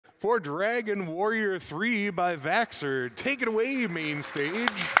for Dragon Warrior 3 by Vaxherd. Take it away, main stage.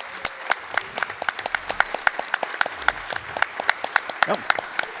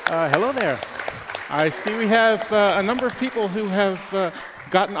 Hello there. I see we have a number of people who have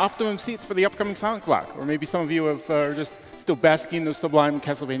gotten optimum seats for the upcoming Silent Clock, or maybe some of you are just still basking in those sublime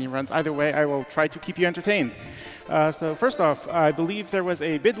Castlevania runs. Either way, I will try to keep you entertained. So first off, I believe there was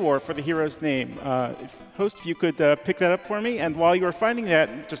a bid war for the hero's name. Host, if you could pick that up for me. And while you are finding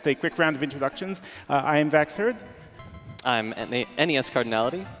that, just a quick round of introductions. I am vaxherd. I'm NES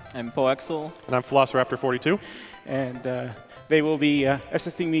Cardinality. I'm Poexel. And I'm Velociraptor42. And they will be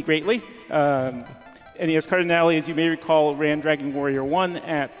assisting me greatly. NES Cardinale, as you may recall, ran Dragon Warrior 1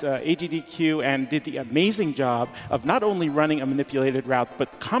 at AGDQ and did the amazing job of not only running a manipulated route,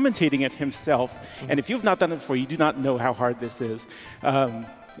 but commentating it himself. And if you've not done it before, you do not know how hard this is.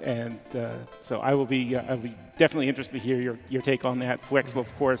 So I will be definitely interested to hear your take on that. Puexel,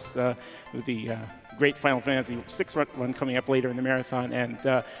 of course, with the great Final Fantasy VI run coming up later in the marathon. And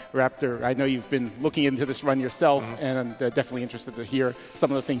Raptor, I know you've been looking into this run yourself, and I'm definitely interested to hear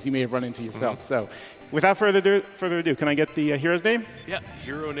some of the things you may have run into yourself. So without further ado, can I get the hero's name? Yeah,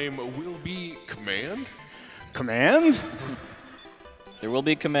 hero name will be Command. Command? There will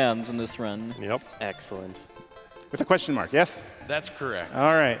be commands in this run. Yep. Excellent. With a question mark, yes? That's correct.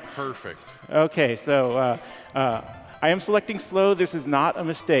 All right. Perfect. Okay, so I am selecting slow. This is not a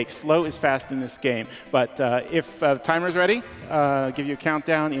mistake. Slow is fast in this game. But if the timer's ready, I'll give you a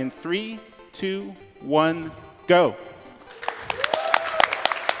countdown in 3, 2, 1, go.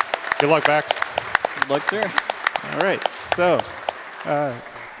 Good luck, Vax. Good luck, sir. All right. So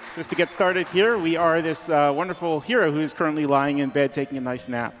just to get started here, we are this wonderful hero who's currently lying in bed taking a nice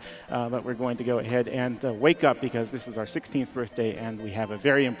nap. But we're going to go ahead and wake up because this is our 16th birthday and we have a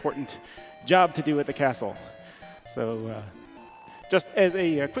very important job to do at the castle. So just as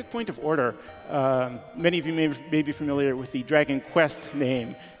a quick point of order, many of you may be familiar with the Dragon Quest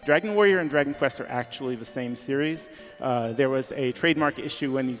name. Dragon Warrior and Dragon Quest are actually the same series. There was a trademark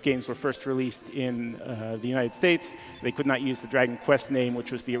issue when these games were first released in the United States. They could not use the Dragon Quest name,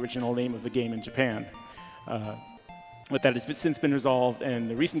 which was the original name of the game in Japan. But that has since been resolved, and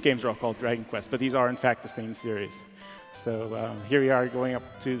the recent games are all called Dragon Quest, but these are in fact the same series. So here we are going up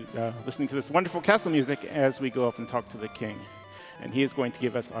to listening to this wonderful castle music as we go up and talk to the king. And he is going to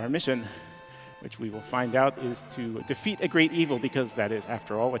give us our mission, which we will find out is to defeat a great evil, because that is,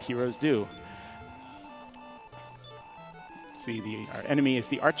 after all, what heroes do. See, our enemy is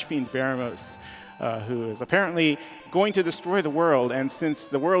the Archfiend Baramos, who is apparently going to destroy the world. And since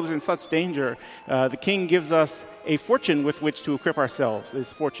the world is in such danger, the king gives us a fortune with which to equip ourselves,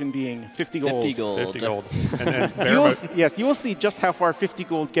 this fortune being 50 gold. 50 gold. 50 gold. And yes, you will see just how far 50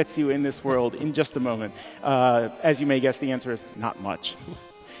 gold gets you in this world in just a moment. As you may guess, the answer is not much.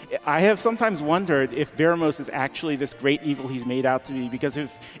 I have sometimes wondered if Baramos is actually this great evil he's made out to be, because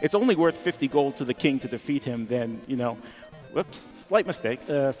if it's only worth 50 gold to the king to defeat him, then, you know, whoops, slight mistake.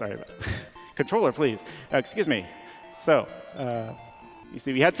 Sorry about that. Controller, please. Excuse me. So, you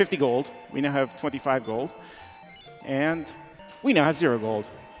see, we had 50 gold. We now have 25 gold. And we now have 0 gold.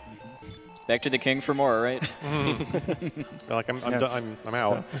 Back to the king for more, right? like I'm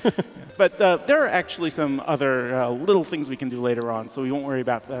out. So, but there are actually some other little things we can do later on, so we won't worry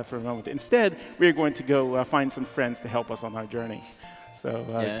about that for a moment. Instead, we're going to go find some friends to help us on our journey. So,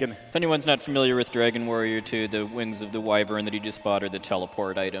 if anyone's not familiar with Dragon Warrior 2, the wings of the wyvern that you just bought are the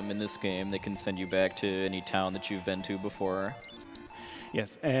teleport item in this game. They can send you back to any town that you've been to before.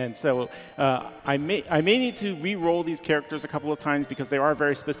 Yes, and so I may need to re-roll these characters a couple of times because there are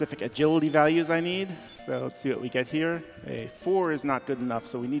very specific agility values I need. So let's see what we get here. A 4 is not good enough,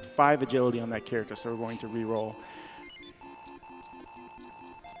 so we need 5 agility on that character, so we're going to re-roll.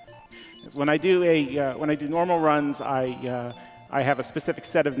 When I do normal runs, I have a specific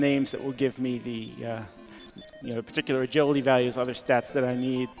set of names that will give me the particular agility values, other stats that I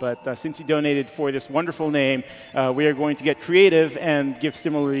need. But since you donated for this wonderful name, we are going to get creative and give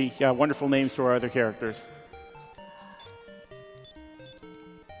similarly wonderful names to our other characters.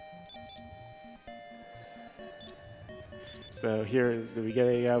 So here is we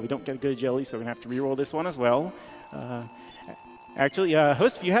don't get a good agility, so we're gonna have to re-roll this one as well. Actually,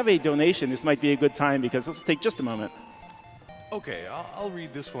 host, if you have a donation, this might be a good time because this will take just a moment. Okay, I'll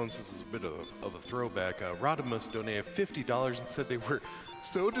read this one since it's a bit of a throwback. Rodimus donated $50 and said they were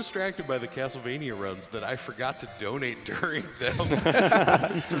so distracted by the Castlevania runs that I forgot to donate during them.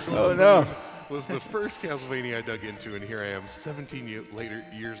 Oh, no. Was the first Castlevania I dug into, and here I am 17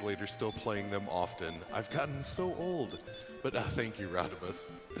 years later still playing them often. I've gotten so old. But thank you, Rodimus.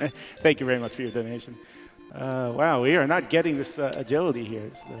 Thank you very much for your donation. Wow, we are not getting this agility here.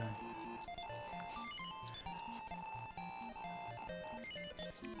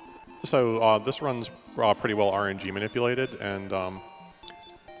 So this run's pretty well RNG manipulated, and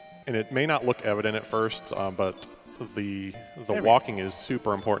it may not look evident at first, but the walking is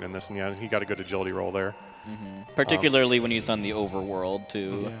super important in this, and yeah, he got a good agility roll there. Mm-hmm. Particularly when he's on the overworld,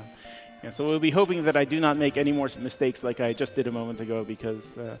 too. Yeah. Yeah, so we'll be hoping that I do not make any more mistakes like I just did a moment ago,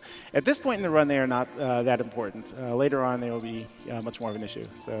 because at this point in the run, they are not that important. Later on, they will be much more of an issue.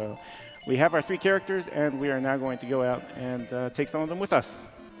 So we have our 3 characters, and we are now going to go out and take some of them with us.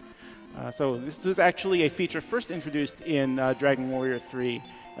 So this was actually a feature first introduced in Dragon Warrior 3,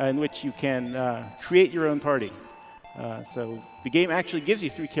 in which you can create your own party. So the game actually gives you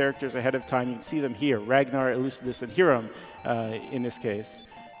 3 characters ahead of time. You can see them here, Ragnar, Elucidus, and Hiram in this case.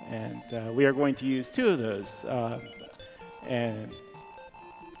 And we are going to use 2 of those. And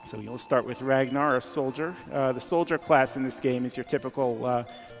so you'll start with Ragnar, a soldier. The soldier class in this game is your typical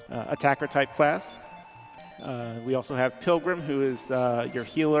attacker-type class. We also have Pilgrim, who is your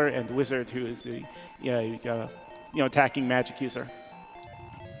healer, and Wizard, who is the attacking magic user.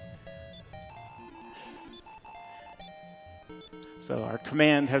 So our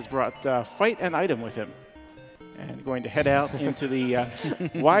command has brought Fight and Item with him, and going to head out into the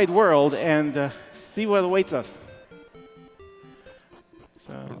wide world and see what awaits us.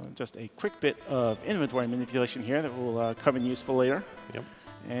 So just a quick bit of inventory manipulation here that will come in useful later. Yep.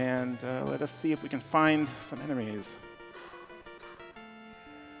 And let us see if we can find some enemies.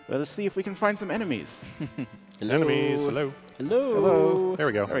 Let us see if we can find some enemies. Hello. Enemies, hello. Hello. Hello. There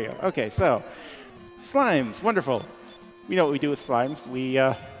we go. There we go. Okay, so slimes, wonderful. We know what we do with slimes. We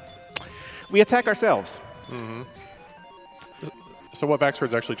attack ourselves. Mm-hmm. So what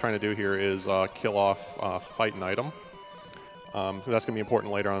vaxherd's actually trying to do here is kill off Fight and Item. That's going to be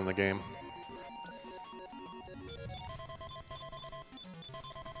important later on in the game.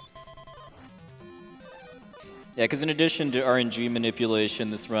 Yeah, because in addition to RNG manipulation,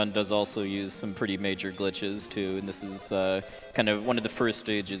 this run does also use some pretty major glitches, too. And this is kind of one of the first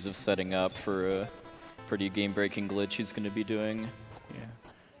stages of setting up for a pretty game-breaking glitch he's going to be doing.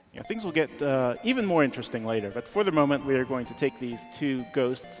 Yeah, things will get even more interesting later, but for the moment we are going to take these 2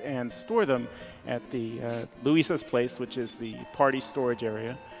 ghosts and store them at the Luisa's place, which is the party storage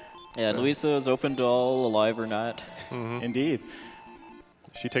area. Yeah, so. Luisa is open to all, alive or not. Mm-hmm. Indeed.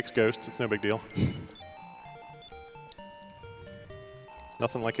 She takes ghosts, it's no big deal.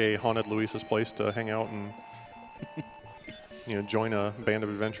 Nothing like a haunted Luisa's place to hang out and join a band of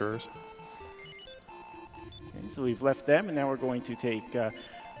adventurers. Okay, so we've left them, and now we're going to take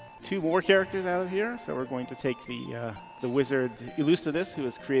 2 more characters out of here. So we're going to take the wizard Elucidus, who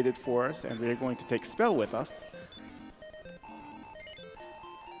is created for us, and we're going to take Spell with us.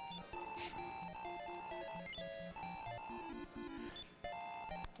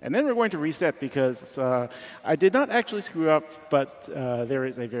 And then we're going to reset because I did not actually screw up, but there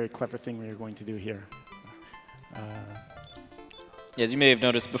is a very clever thing we are going to do here. As you may have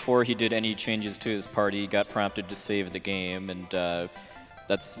noticed before he did any changes to his party, he got prompted to save the game, and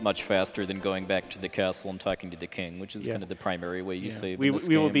that's much faster than going back to the castle and talking to the king, which is kind of the primary way you save in this game.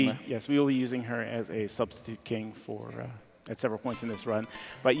 We will be using her as a substitute king for at several points in this run.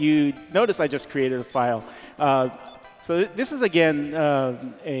 But you notice I just created a file. So this is, again,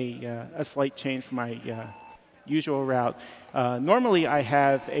 a slight change from my usual route. Normally, I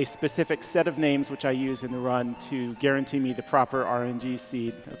have a specific set of names which I use in the run to guarantee me the proper RNG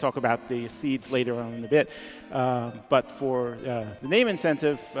seed. I'll talk about the seeds later on in a bit. But for the name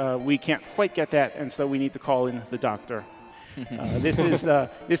incentive, we can't quite get that, and so we need to call in the doctor. This is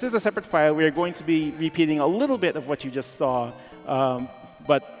a separate file. We are going to be repeating a little bit of what you just saw,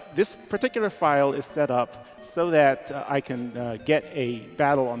 but this particular file is set up so that I can get a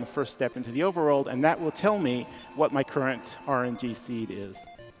battle on the first step into the overworld, and that will tell me what my current RNG seed is.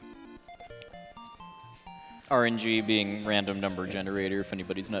 RNG being random number generator. If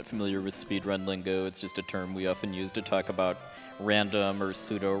anybody's not familiar with speedrun lingo, it's just a term we often use to talk about random or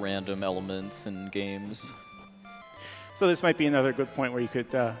pseudo-random elements in games. So this might be another good point where you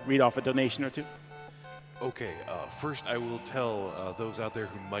could read off a donation or 2. Okay, first I will tell those out there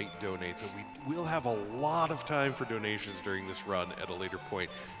who might donate that we will have a lot of time for donations during this run at a later point.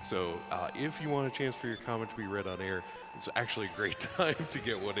 So if you want a chance for your comment to be read on air, it's actually a great time to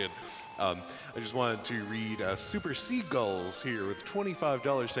get one in. I just wanted to read Super Seagulls here with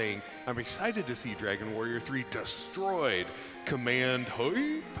 $25 saying, I'm excited to see Dragon Warrior 3 destroyed. Command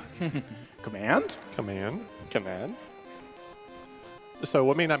hype? Command? Command. Command. So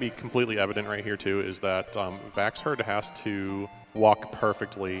what may not be completely evident right here, too, is that vaxherd has to walk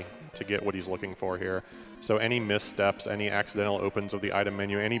perfectly to get what he's looking for here. So any missteps, any accidental opens of the item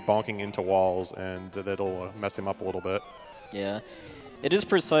menu, any bonking into walls, and that'll mess him up a little bit. Yeah. It is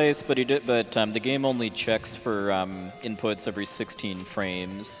precise, but the game only checks for inputs every 16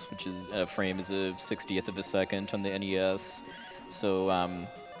 frames, which is a frame is a 60th of a second on the NES. So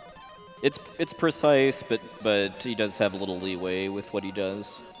it's precise, but he does have a little leeway with what he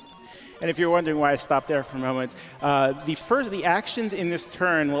does. And if you're wondering why I stopped there for a moment, the actions in this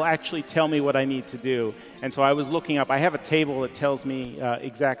turn will actually tell me what I need to do. And so I was looking up. I have a table that tells me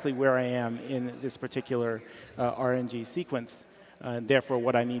exactly where I am in this particular RNG sequence, and therefore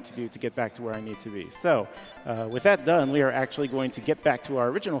what I need to do to get back to where I need to be. So with that done, we are actually going to get back to our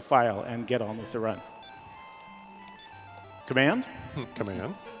original file and get on with the run. Command?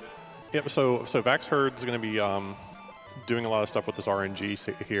 Command. Yep, so vaxherd is going to be doing a lot of stuff with this RNG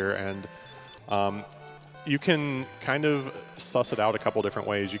here, and you can kind of suss it out a couple different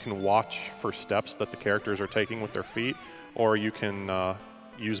ways. You can watch for steps that the characters are taking with their feet, or you can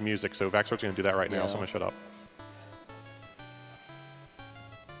use music. So vaxherd's going to do that right now, so I'm going to shut up.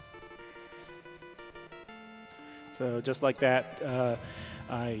 So just like that,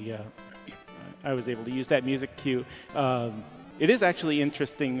 I was able to use that music cue. It is actually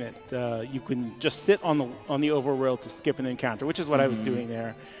interesting that you can just sit on the overworld to skip an encounter, which is what I was doing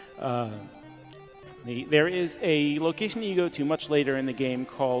there. There is a location that you go to much later in the game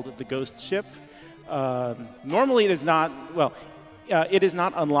called the Ghost Ship. Normally it is not, well, it is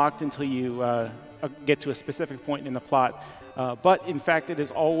not unlocked until you get to a specific point in the plot. But in fact, it is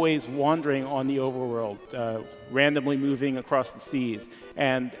always wandering on the overworld, randomly moving across the seas.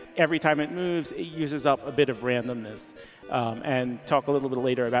 And every time it moves, it uses up a bit of randomness. And talk a little bit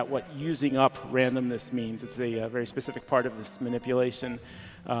later about what using up randomness means. It's a very specific part of this manipulation.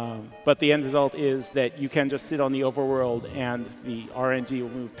 But the end result is that you can just sit on the overworld and the RNG will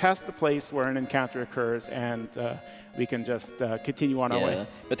move past the place where an encounter occurs, and we can just continue on our way.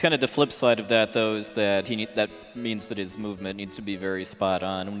 But kind of the flip side of that, though, is that that means that his movement needs to be very spot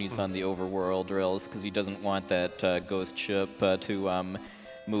on when he's on the overworld, or else because he doesn't want that ghost ship to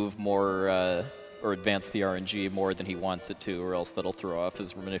move more or advance the RNG more than he wants it to, or else that'll throw off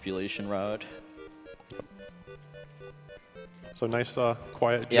his manipulation route. So nice,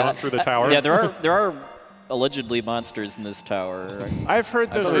 quiet jaunt through the tower. Yeah, there are allegedly monsters in this tower. I've heard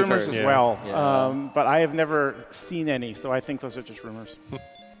those rumors as well, Yeah. but I have never seen any, so I think those are just rumors.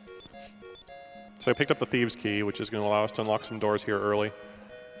 So I picked up the Thieves' Key, which is going to allow us to unlock some doors here early.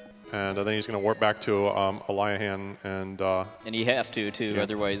 And then he's going to warp back to Eliahan, and he has to, too,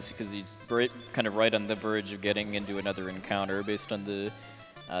 otherwise, because he's kind of right on the verge of getting into another encounter based on the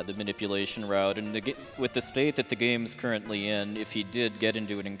manipulation route. And with the state that the game's currently in, if he did get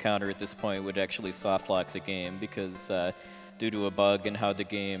into an encounter at this point, it would actually soft lock the game, because due to a bug in how the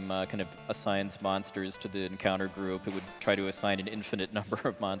game kind of assigns monsters to the encounter group, it would try to assign an infinite number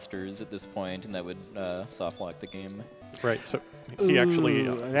of monsters at this point, and that would soft lock the game. Right, so he actually...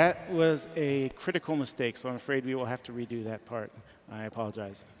 that was a critical mistake, so I'm afraid we will have to redo that part. I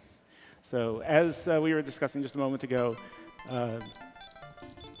apologize. So as we were discussing just a moment ago,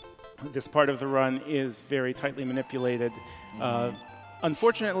 this part of the run is very tightly manipulated.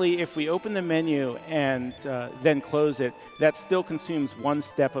 Unfortunately, if we open the menu and then close it, that still consumes one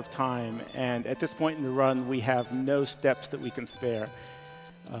step of time. And at this point in the run, we have no steps that we can spare.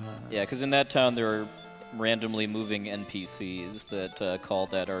 Yeah, because in that town, there are randomly moving NPCs that call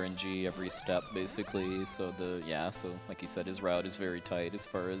that RNG every step, basically. So so like you said, his route is very tight as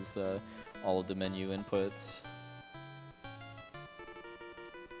far as all of the menu inputs.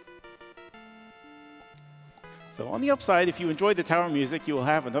 So on the upside, if you enjoyed the tower music, you will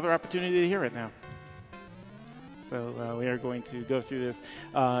have another opportunity to hear it now. So we are going to go through this,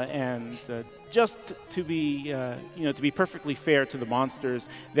 and just to be, to be perfectly fair to the monsters,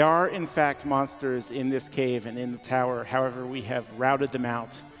 there are in fact monsters in this cave and in the tower. However, we have routed them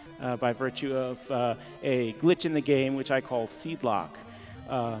out by virtue of a glitch in the game, which I call seed lock.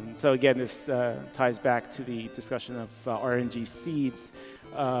 So again, this ties back to the discussion of RNG seeds.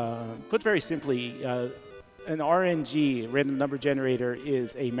 Put very simply, an RNG, random number generator,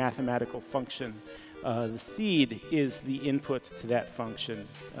 is a mathematical function. The seed is the input to that function.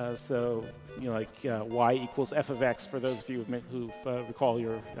 So, like y equals f of x, for those of you who recall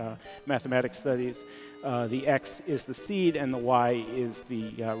your mathematics studies. The x is the seed, and the y is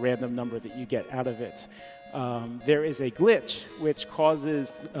the random number that you get out of it. There is a glitch which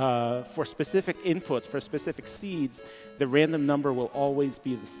causes, for specific inputs, for specific seeds, the random number will always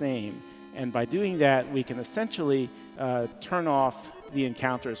be the same. And by doing that, we can essentially turn off the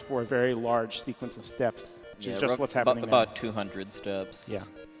encounters for a very large sequence of steps, which is just what's happening about 200 steps. Yeah.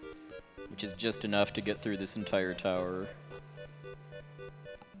 which is just enough to get through this entire tower.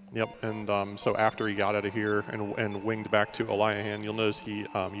 Yep, and so after he got out of here and winged back to Eliahan, you'll notice he,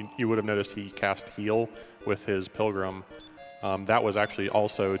 you would have noticed he cast Heal with his Pilgrim. That was actually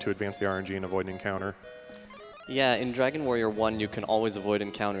also to advance the RNG and avoid an encounter. Yeah, in Dragon Warrior 1, you can always avoid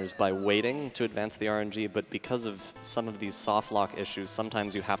encounters by waiting to advance the RNG, but because of some of these soft lock issues,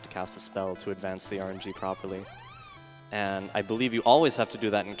 sometimes you have to cast a spell to advance the RNG properly. And I believe you always have to do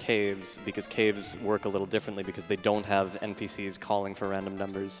that in caves, because caves work a little differently because they don't have NPCs calling for random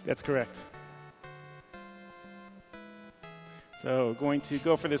numbers. That's correct. So going to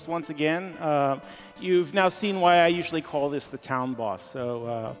go for this once again. You've now seen why I usually call this the town boss.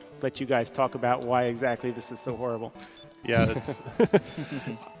 So let you guys talk about why exactly this is so horrible. Yeah, it's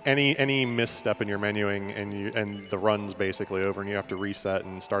any misstep in your menuing and the run's basically over, and you have to reset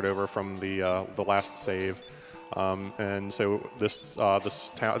and start over from the last save. And so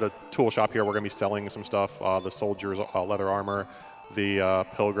the tool shop here, we're going to be selling some stuff, the soldier's leather armor, the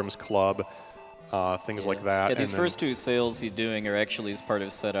pilgrim's club, things like that. Yeah, these first two sales he's doing are actually as part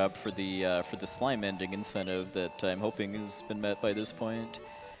of setup for the slime ending incentive that I'm hoping has been met by this point.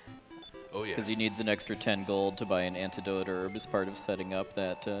 Oh, yes. Because he needs an extra 10 gold to buy an antidote herb as part of setting up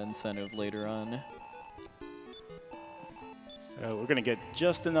that incentive later on. So we're going to get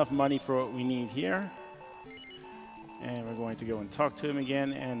just enough money for what we need here. And we're going to go and talk to him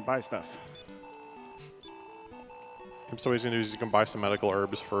again and buy stuff. So what he's going to do is you can buy some medical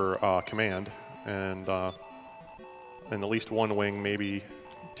herbs for command, and at least one wing, maybe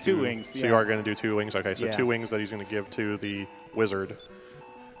two wings. So you are going to do 2 wings? Okay, so yeah. 2 wings that he's going to give to the wizard.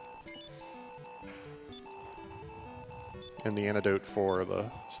 And the antidote for the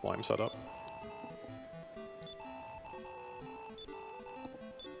slime setup.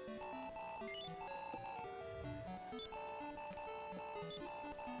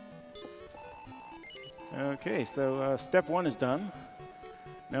 Okay, so step 1 is done.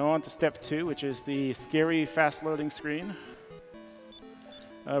 Now on to step 2, which is the scary fast-loading screen.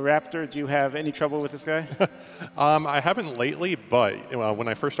 Raptor, do you have any trouble with this guy? I haven't lately, but when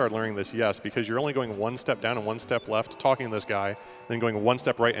I first started learning this, yes, because you're only going 1 step down and 1 step left, talking to this guy, then going 1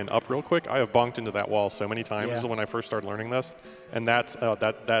 step right and up real quick. I have bonked into that wall so many times when I first started learning this, and that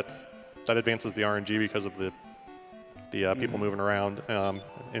advances the RNG because of the people moving around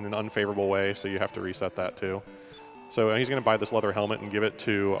in an unfavorable way, so you have to reset that too. So he's going to buy this leather helmet and give it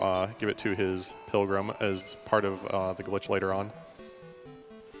to his pilgrim as part of the glitch later on.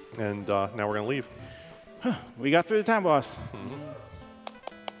 And now we're going to leave. We got through the time boss.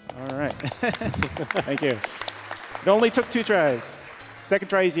 All right. Thank you. It only took 2 tries. Second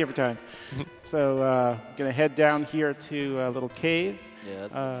try easy every time. So going to head down here to a little cave.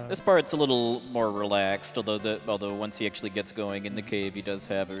 Yeah, this part's a little more relaxed, although once he actually gets going in the cave, he does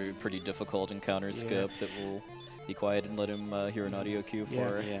have a pretty difficult encounter skip that will be quiet and let him hear an audio cue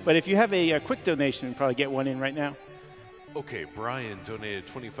for. Yeah. But if you have a quick donation, you can probably get one in right now. Okay, Brian donated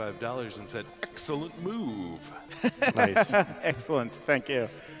 $25 and said, "Excellent move." Nice. Excellent, thank you.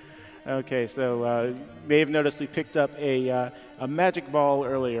 Okay, so you may have noticed we picked up a magic ball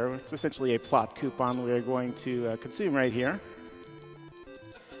earlier. It's essentially a plot coupon we're going to consume right here.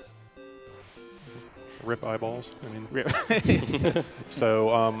 Rip eyeballs. I mean.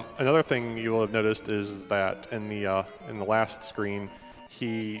 So another thing you will have noticed is that in the last screen,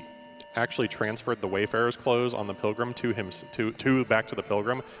 he actually transferred the Wayfarer's clothes on the Pilgrim back to the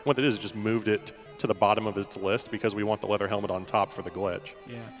Pilgrim. What it is just moved it to the bottom of his list because we want the leather helmet on top for the glitch.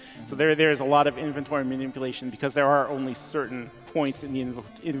 Yeah. So there's a lot of inventory manipulation because there are only certain points in the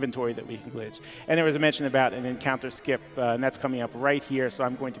inventory that we can glitch. And there was a mention about an encounter skip, and that's coming up right here. So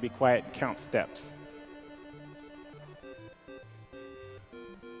I'm going to be quiet and count steps.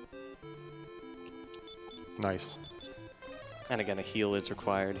 Nice. And again, a heal is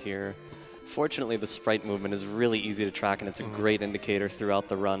required here. Fortunately, the sprite movement is really easy to track, and it's a great indicator throughout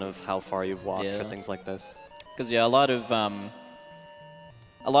the run of how far you've walked for things like this. Because a lot of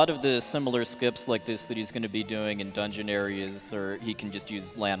the similar skips like this that he's going to be doing in dungeon areas, or he can just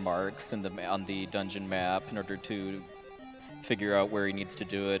use landmarks on the dungeon map in order to figure out where he needs to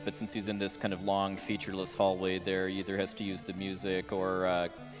do it. But since he's in this kind of long, featureless hallway there, he either has to use the music or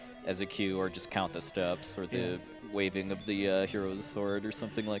as a cue, or just count the steps, or the waving of the hero's sword or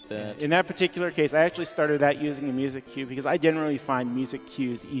something like that. In that particular case, I actually started that using a music cue because I generally find music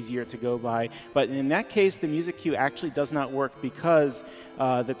cues easier to go by. But in that case, the music cue actually does not work because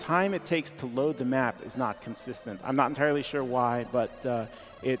the time it takes to load the map is not consistent. I'm not entirely sure why, but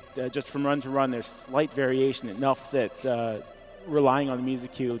just from run to run, there's slight variation enough that relying on the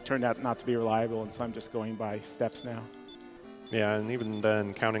music cue turned out not to be reliable, and so I'm just going by steps now. Yeah, and even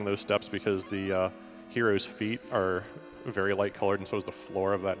then, counting those steps because the hero's feet are very light colored, and so is the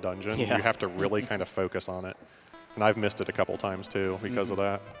floor of that dungeon. Yeah. You have to really kind of focus on it. And I've missed it a couple times too because of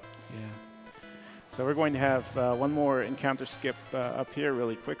that. Yeah. So we're going to have one more encounter skip up here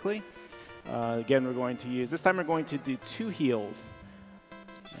really quickly. Again, we're going to use, this time we're going to do 2 heals.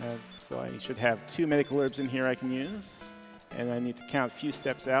 So I should have 2 medical herbs in here I can use. And I need to count a few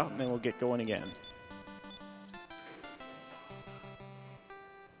steps out, and then we'll get going again.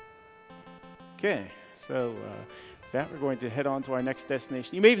 Okay, so with that, we're going to head on to our next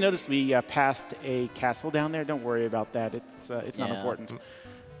destination. You may have noticed we passed a castle down there. Don't worry about that. It's not important.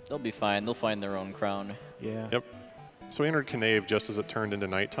 They'll be fine. They'll find their own crown. Yeah. Yep. So we entered Cave just as it turned into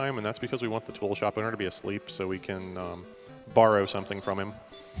nighttime, and that's because we want the tool shop owner to be asleep so we can borrow something from him.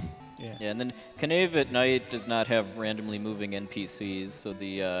 Yeah, and then Cave at night does not have randomly moving NPCs, so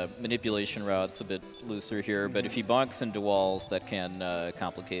the manipulation route's a bit looser here, but if he bonks into walls, that can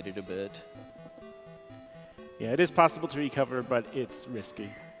complicate it a bit. Yeah, it is possible to recover, but it's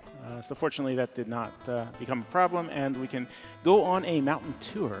risky. So fortunately, that did not become a problem, and we can go on a mountain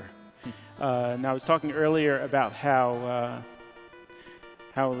tour. Now, I was talking earlier about how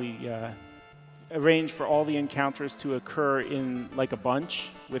we arrange for all the encounters to occur in like a bunch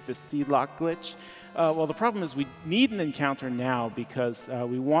with the seed lock glitch. Well, the problem is we need an encounter now because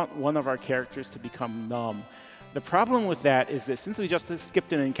we want one of our characters to become numb. The problem with that is that since we just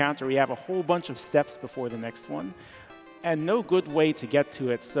skipped an encounter, we have a whole bunch of steps before the next one, and no good way to get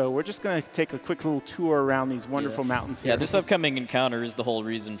to it. So we're just going to take a quick little tour around these wonderful mountains here. Yeah, this upcoming encounter is the whole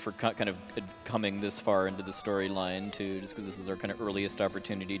reason for kind of coming this far into the storyline, too, just because this is our kind of earliest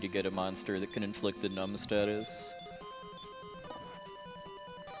opportunity to get a monster that can inflict the numb status.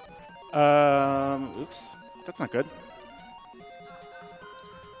 Oops, that's not good.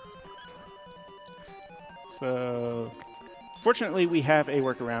 So, fortunately, we have a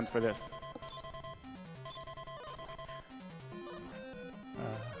workaround for this.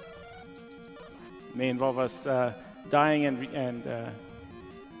 May involve us dying and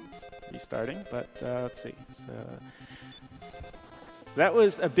restarting, but let's see. So, that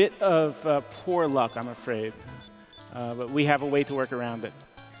was a bit of poor luck, I'm afraid, but we have a way to work around it.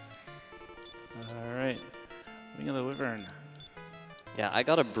 All right, Wing of the Wyvern. Yeah, I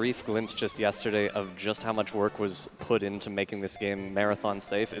got a brief glimpse just yesterday of just how much work was put into making this game marathon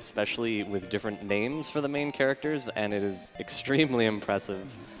safe, especially with different names for the main characters, and it is extremely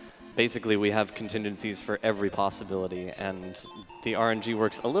impressive. Basically, we have contingencies for every possibility, and the RNG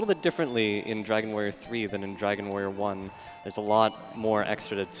works a little bit differently in Dragon Warrior 3 than in Dragon Warrior 1. There's a lot more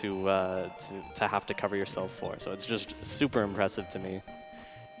extra to have to cover yourself for, so it's just super impressive to me.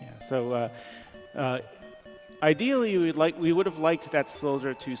 Yeah, so ideally, we would have liked that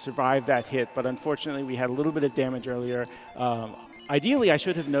soldier to survive that hit, but unfortunately, we had a little bit of damage earlier. Ideally, I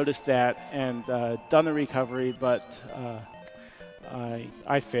should have noticed that and done a recovery, but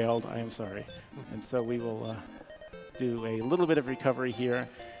I failed. I am sorry. And so we will do a little bit of recovery here.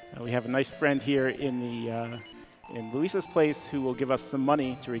 We have a nice friend here in Luisa's place who will give us some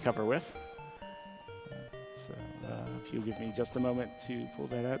money to recover with. If you'll give me just a moment to pull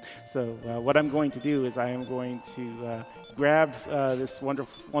that out. So what I'm going to do is I am going to grab this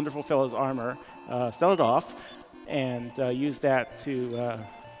wonderful fellow's armor, sell it off, and use that to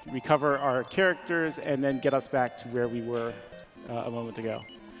recover our characters and then get us back to where we were a moment ago.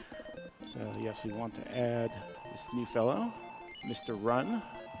 So yes, we want to add this new fellow, Mr. Run.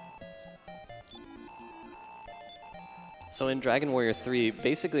 So in Dragon Warrior 3,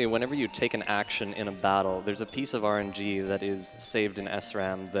 basically whenever you take an action in a battle, there's a piece of RNG that is saved in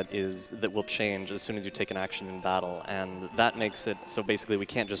SRAM that will change as soon as you take an action in battle, and that makes it so basically we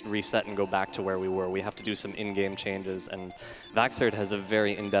can't just reset and go back to where we were. We have to do some in-game changes, and vaxherd has a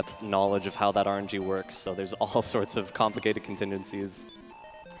very in-depth knowledge of how that RNG works, so there's all sorts of complicated contingencies.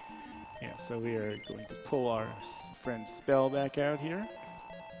 Yeah, so we are going to pull our friend's spell back out here.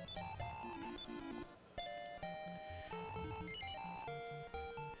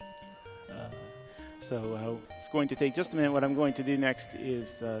 So it's going to take just a minute. What I'm going to do next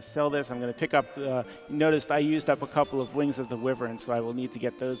is sell this. I'm going to pick up, noticed I used up a couple of Wings of the Wyvern, so I will need to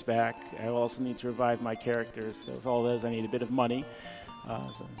get those back. I will also need to revive my characters. So with all those, I need a bit of money.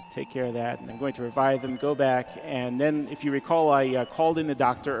 So take care of that. And I'm going to revive them, go back, and then if you recall, I called in the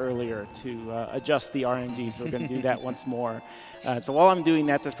doctor earlier to adjust the RNG, so we're going to do that once more. So while I'm doing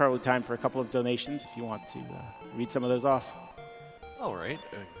that, there's probably time for a couple of donations if you want to read some of those off. All right,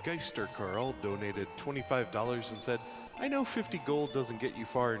 Geister Carl donated $25 and said, I know 50 gold doesn't get you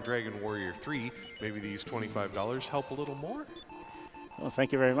far in Dragon Warrior 3. Maybe these $25 help a little more? Well,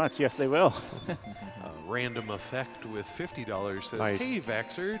 thank you very much. Yes, they will. Random Effect with $50 says, Nice. "Hey,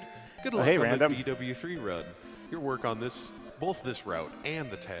 Vaxherd, good luck hey, on Random. the DW3 run. Your work on both this route and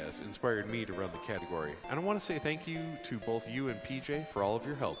the TAS inspired me to run the category. And I want to say thank you to both you and PJ for all of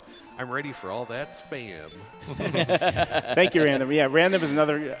your help. I'm ready for all that spam." Thank you, Random. Yeah, Random is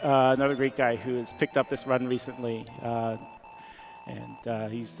another great guy who has picked up this run recently.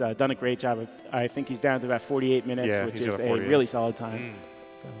 And he's done a great job. I think he's down to about 48 minutes, Yeah, which he's is got a 48. really solid time.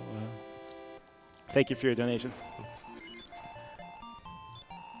 So thank you for your donation.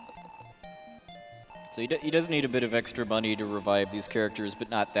 So he does need a bit of extra money to revive these characters, but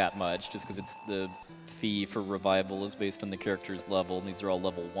not that much, just because it's the fee for revival is based on the character's level, and these are all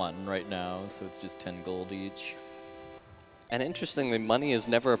level 1 right now, so it's just 10 gold each. And interestingly, money is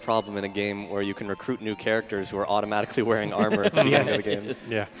never a problem in a game where you can recruit new characters who are automatically wearing armor at the beginning of the game.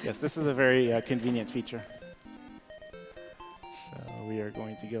 Yeah. Yes, this is a very convenient feature. So we are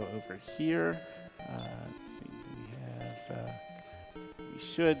going to go over here. Let's see, we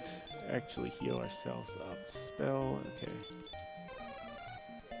should actually heal ourselves up. Spell, okay.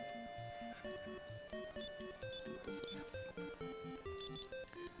 Let's do it this way.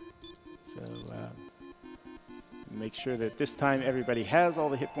 So make sure that this time everybody has all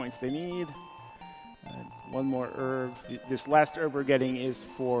the hit points they need. One more herb. This last herb we're getting is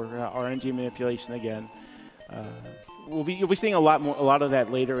for RNG manipulation again. You'll be seeing a lot of that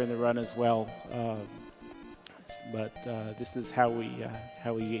later in the run as well. But this is how we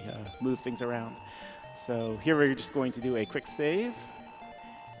move things around. So here we're just going to do a quick save,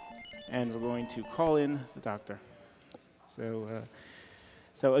 and we're going to call in the doctor.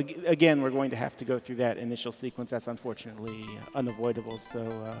 So again, we're going to have to go through that initial sequence. That's unfortunately unavoidable.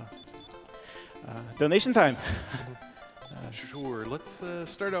 So donation time. Sure, let's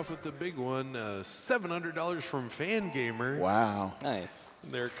start off with the big one. $700 from Fangamer. Wow. Nice.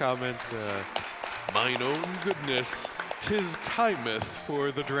 Their comment, "Mine own goodness, 'tis timeth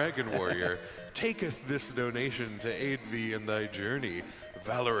for the Dragon Warrior. Taketh this donation to aid thee in thy journey.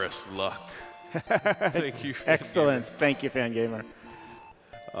 Valorous luck." Thank you, Fangamer. Excellent. Thank you, Fangamer.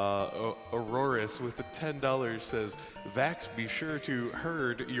 Auroras with the $10 says, "Vax, be sure to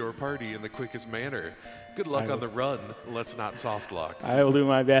herd your party in the quickest manner. Good luck on the run. Let's not soft lock." I will do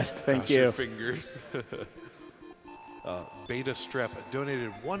my best. Thank Cross you. your fingers. Beta Strep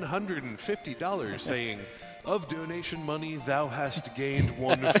donated $150 saying, "Of donation money, thou hast gained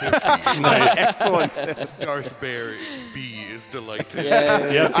 $150. Nice. Excellent. Darth Bear B is delighted."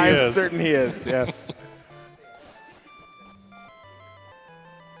 Yes, he I'm is. certain he is, yes.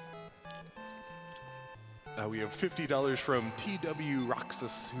 We have $50 from TW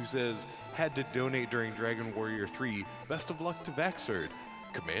Roxas, who says, "Had to donate during Dragon Warrior 3. Best of luck to Vaxherd.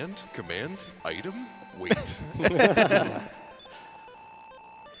 Command, item, wait."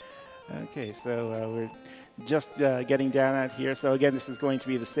 Okay, so we're just getting down out here. So again, this is going to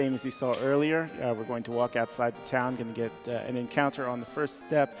be the same as you saw earlier. We're going to walk outside the town, going to get an encounter on the first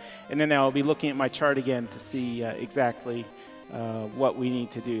step, and then I'll be looking at my chart again to see exactly what we need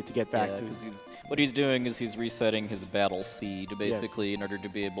to do to get back to. Because what he's doing is he's resetting his battle seed basically in order to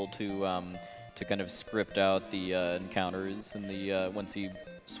be able to kind of script out the encounters and the once he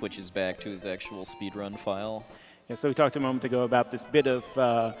switches back to his actual speedrun file. Yeah, so we talked a moment ago about this bit of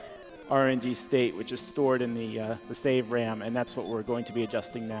RNG state, which is stored in the save RAM, and that's what we're going to be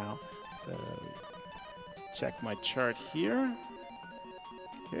adjusting now. So let's check my chart here.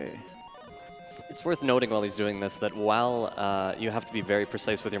 Okay. It's worth noting while he's doing this that while you have to be very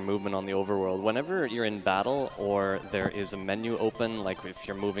precise with your movement on the overworld, whenever you're in battle or there is a menu open, like if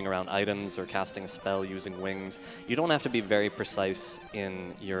you're moving around items or casting a spell using wings, you don't have to be very precise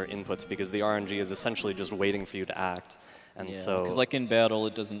in your inputs because the RNG is essentially just waiting for you to act. And so, because like in battle,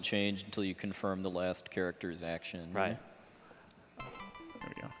 it doesn't change until you confirm the last character's action. Right. There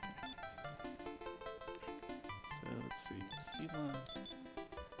we go. So let's see.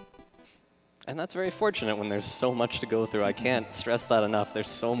 And that's very fortunate when there's so much to go through. I can't stress that enough. There's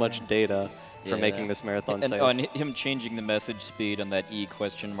so much data for making this marathon safe. And him changing the message speed on that E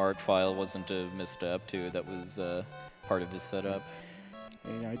question mark file wasn't a misstep too. That was part of his setup.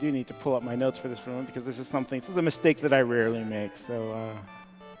 And, I do need to pull up my notes for this room because this is a mistake that I rarely make. So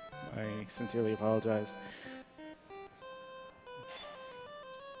I sincerely apologize.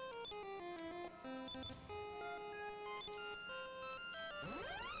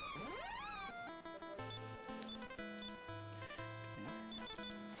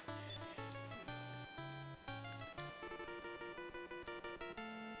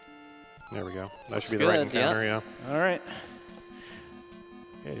 There we go. That Looks should be the right good, encounter, yeah. All right.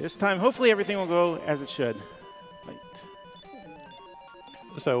 Okay, this time, hopefully everything will go as it should. Right.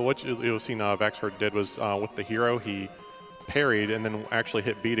 So what you'll see vaxherd did was with the hero, he parried and then actually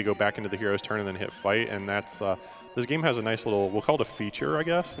hit B to go back into the hero's turn and then hit fight. And that's this game has a nice little, we'll call it a feature, I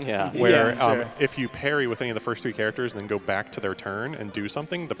guess. Yeah. Where Sure. if you parry with any of the first 3 characters and then go back to their turn and do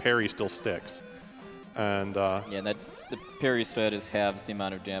something, the parry still sticks. And Yeah, the parry status halves the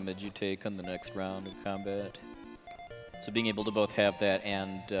amount of damage you take on the next round of combat. So being able to both have that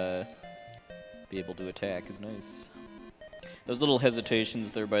and be able to attack is nice. Those little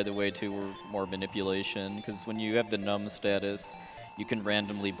hesitations there, by the way, too, were more manipulation, because when you have the numb status, you can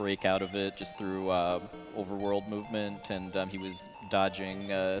randomly break out of it just through overworld movement, and he was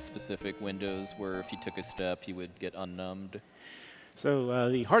dodging specific windows where if he took a step, he would get unnumbed. So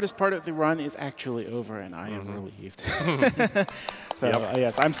the hardest part of the run is actually over, and I am relieved. So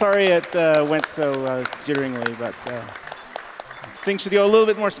yes, I'm sorry it went so jitteringly, but things should go a little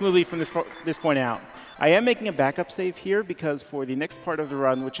bit more smoothly from this point out. I am making a backup save here because for the next part of the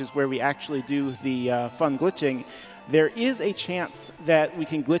run, which is where we actually do the fun glitching, there is a chance that we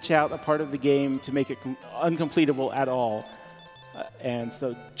can glitch out a part of the game to make it uncompletable at all. And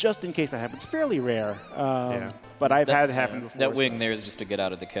so just in case that happens, fairly rare, but I've had it happen before. That wing there is just to get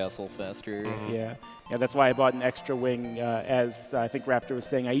out of the castle faster. Yeah, that's why I bought an extra wing. As I think Raptor was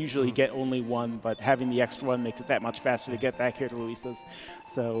saying, I usually get only one, but having the extra one makes it that much faster to get back here to Luisa's.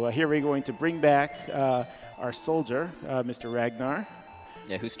 So here we're going to bring back our soldier, Mr. Ragnar.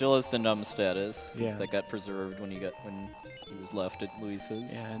 Yeah, who still has the numb status, because Yeah. that got preserved when he was left at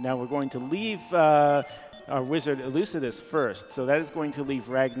Luisa's. Yeah, now we're going to leave our wizard Elucidus first. So that is going to leave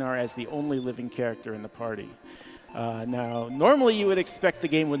Ragnar as the only living character in the party. Now, normally you would expect the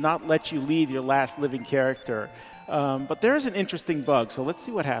game would not let you leave your last living character, but there is an interesting bug, so let's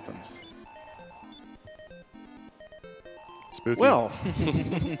see what happens. spooky. Well,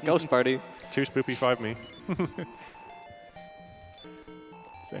 Ghost party. 2 spoopy, 5 me.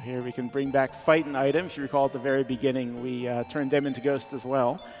 so here we can bring back fight and item. If you recall at the very beginning, we turned them into ghosts as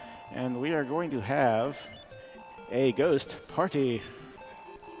well. And we are going to have a ghost party.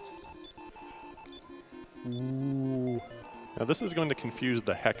 Ooh. Now this is going to confuse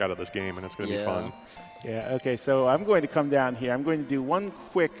the heck out of this game, and it's going to be fun. Yeah, okay, so I'm going to come down here. I'm going to do one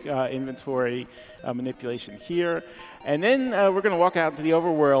quick inventory manipulation here. And then we're going to walk out into the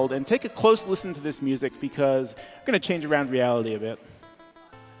overworld and take a close listen to this music because we're going to change around reality a bit.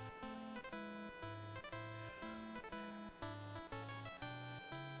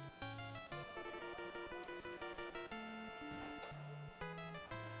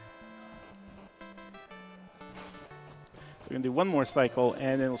 We're going to do one more cycle,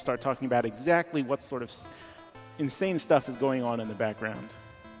 and then we'll start talking about exactly what sort of insane stuff is going on in the background.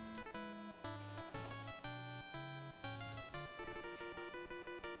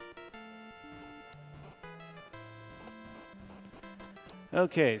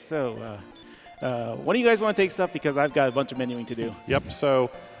 Okay, so one of you guys want to take stuff because I've got a bunch of menuing to do. Yep.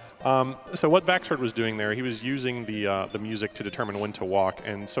 So what vaxherd was doing there, he was using the music to determine when to walk,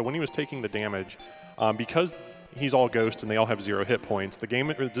 and so when he was taking the damage, because he's all ghost and they all have 0 hit points, the game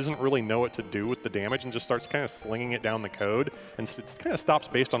doesn't really know what to do with the damage and just starts kind of slinging it down the code, and it kind of stops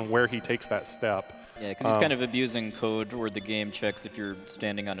based on where he takes that step. Yeah, because he's kind of abusing code where the game checks if you're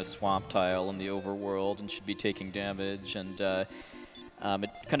standing on a swamp tile in the overworld and should be taking damage, and it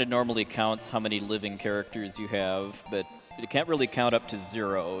kind of normally counts how many living characters you have, but it can't really count up to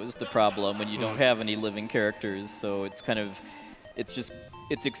 0 is the problem when you don't have any living characters, so it's kind of,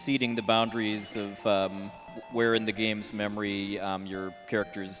 it's exceeding the boundaries of where in the game's memory your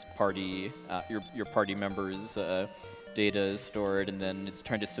character's party, your party members' data is stored, and then it's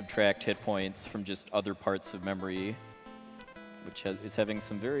trying to subtract hit points from just other parts of memory, which is having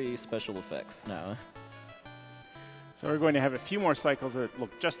some very special effects now. So we're going to have a few more cycles that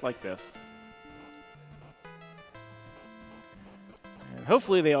look just like this. And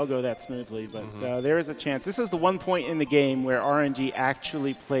hopefully they all go that smoothly, but there is a chance. This is the one point in the game where RNG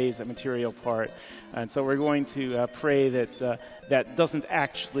actually plays a material part. And so we're going to pray that that doesn't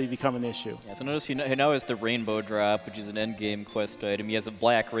actually become an issue. Yeah, so notice he now has the rainbow drop, which is an endgame quest item. He has a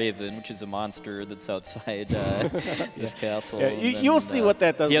black raven, which is a monster that's outside this castle. Yeah, you'll see what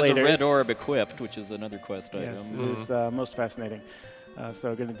that does later. He has a red orb equipped, which is another quest item. Yes, it is most fascinating. So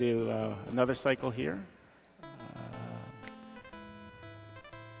we're going to do another cycle here.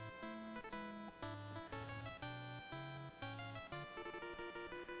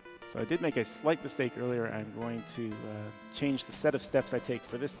 So I did make a slight mistake earlier. I'm going to change the set of steps I take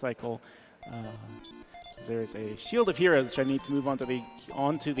for this cycle. There's a Shield of Heroes, which I need to move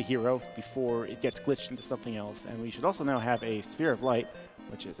onto the hero before it gets glitched into something else. And we should also now have a Sphere of Light,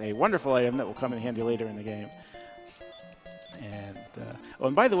 which is a wonderful item that will come in handy later in the game. And oh,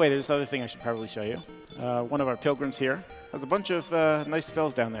 and by the way, there's another thing I should probably show you. One of our pilgrims here has a bunch of nice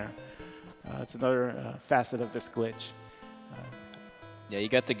spells down there. It's another facet of this glitch. Yeah, you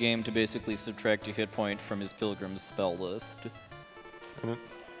got the game to basically subtract a hit point from his pilgrim's spell list.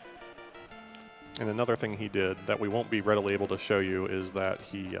 And another thing he did that we won't be readily able to show you is that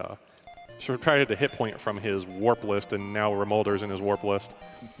he subtracted a hit point from his warp list, and now Remolder's in his warp list.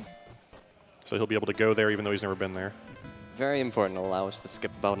 So he'll be able to go there even though he's never been there. Very important to allow us to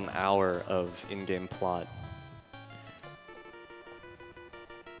skip about an hour of in-game plot.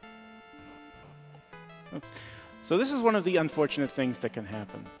 Oops. So this is one of the unfortunate things that can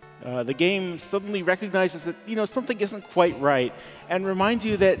happen. The game suddenly recognizes that something isn't quite right, and reminds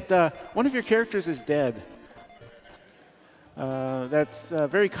you that one of your characters is dead. That's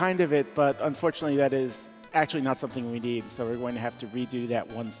very kind of it, but unfortunately that is actually not something we need, so we're going to have to redo that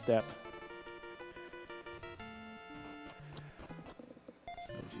one step.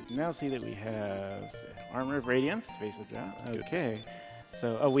 So you can now see that we have Armor of Radiance, basic drop. Okay.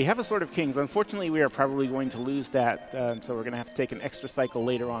 So we have a Sword of Kings. Unfortunately, we are probably going to lose that, and so we're going to have to take an extra cycle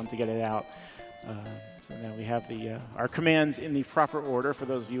later on to get it out. So now we have our commands in the proper order, for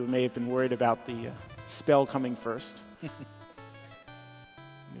those of you who may have been worried about the spell coming first. Do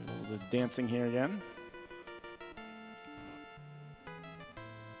a little bit of dancing here again.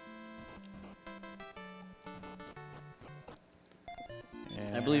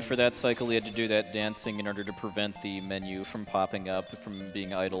 I believe for that cycle he had to do that dancing in order to prevent the menu from popping up, from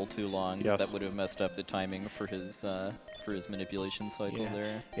being idle too long, because that would have messed up the timing for his manipulation cycle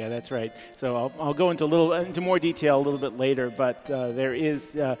there. Yeah, that's right. So I'll go into more detail a little bit later, but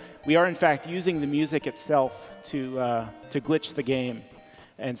we are in fact using the music itself to glitch the game,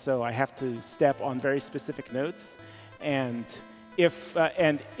 and so I have to step on very specific notes, and if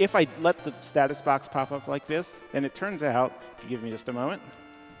I let the status box pop up like this, then it turns out, if you give me just a moment,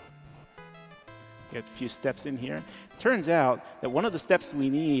 get a few steps in here. Turns out that one of the steps we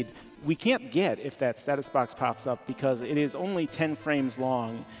need, we can't get if that status box pops up, because it is only 10 frames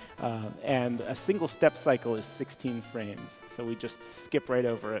long, and a single step cycle is 16 frames. So we just skip right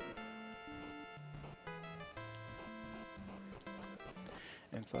over it.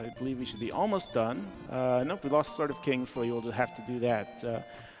 And so I believe we should be almost done. Nope, we lost Sword of Kings, so we will have to do that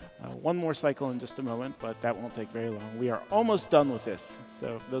one more cycle in just a moment, but that won't take very long. We are almost done with this.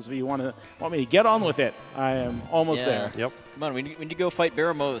 So for those of you who want me to get on with it, I am almost there. Yep. Come on, we need to go fight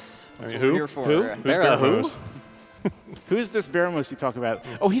Baramos. That's what who? we're here for. Who? Who's Baramos? Who is this Baramos you talk about?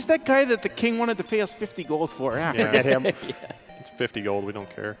 Oh, he's that guy that the king wanted to pay us 50 gold for. Forget him. It's 50 gold. We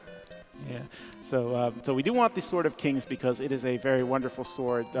don't care. Yeah. So we do want the Sword of Kings because it is a very wonderful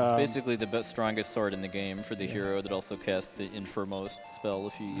sword. It's basically the strongest sword in the game for the hero that also casts the Infirmost spell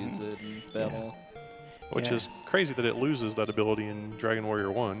if you use it in battle. Which is crazy that it loses that ability in Dragon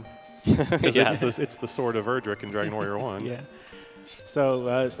Warrior 1. Because it's the Sword of Erdrick in Dragon Warrior 1. Yeah.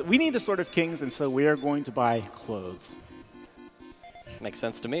 So we need the Sword of Kings, and so we are going to buy clothes. Makes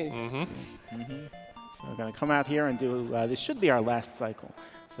sense to me. So we're going to come out here and do, this should be our last cycle.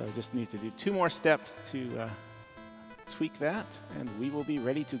 So just need to do 2 more steps to tweak that, and we will be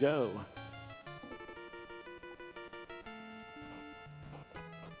ready to go.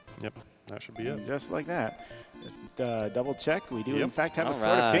 Yep, that should be it. And just like that. Just double check. We do, in fact, have a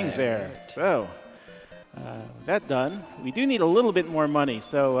Sword of Kings there. So with that done, we do need a little bit more money.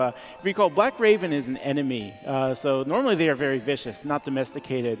 So if you recall, Black Raven is an enemy. So normally they are very vicious, not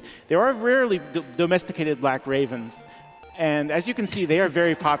domesticated. There are rarely domesticated Black Ravens. And as you can see, they are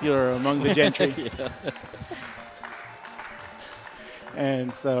very popular among the gentry.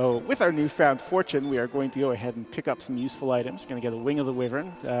 And so with our newfound fortune, we are going to go ahead and pick up some useful items. We're going to get a Wing of the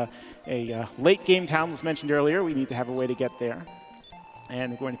Wyvern. A late-game town was mentioned earlier. We need to have a way to get there.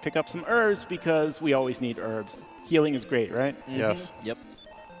 And we're going to pick up some herbs because we always need herbs. Healing is great, right? Yes. Yep.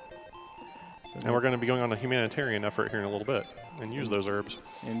 So and we're going to be going on a humanitarian effort here in a little bit and use those herbs.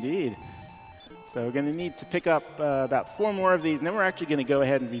 Indeed. So we're going to need to pick up about 4 more of these, and then we're actually going to go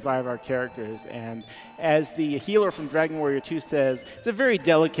ahead and revive our characters. And as the healer from Dragon Warrior 2 says, it's a very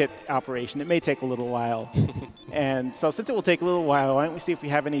delicate operation. It may take a little while. And so since it will take a little while, why don't we see if we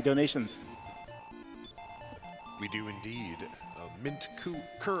have any donations? We do indeed. Mint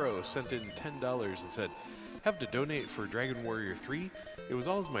Kuro sent in $10 and said, have to donate for Dragon Warrior 3? It was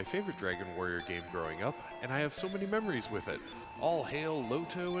always my favorite Dragon Warrior game growing up, and I have so many memories with it. All hail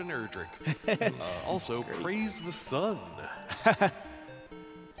Loto and Erdrick. Also, praise the sun.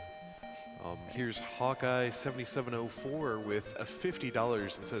 here's Hawkeye7704 with a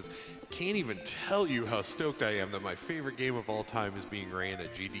 $50 and says, can't even tell you how stoked I am that my favorite game of all time is being ran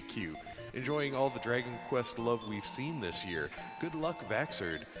at GDQ. Enjoying all the Dragon Quest love we've seen this year. Good luck,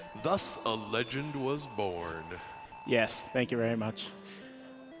 vaxherd. Thus a legend was born. Yes, thank you very much.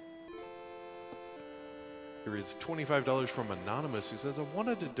 There is $25 from Anonymous, who says, I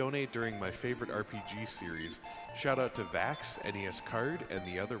wanted to donate during my favorite RPG series. Shout out to Vax, NES Card, and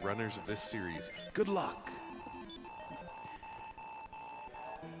the other runners of this series. Good luck!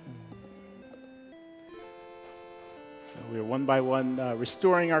 So we're one by one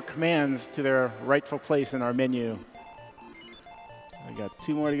restoring our commands to their rightful place in our menu. So we got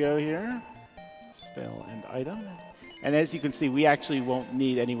 2 more to go here. Spell and item. And as you can see, we actually won't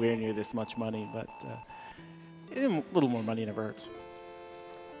need anywhere near this much money, but a little more money never hurts.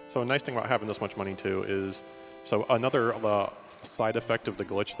 So a nice thing about having this much money too is, so another side effect of the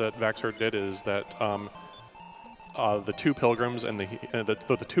glitch that vaxherd did is that the 2 pilgrims and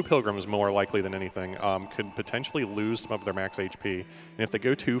the 2 pilgrims more likely than anything could potentially lose some of their max HP. And if they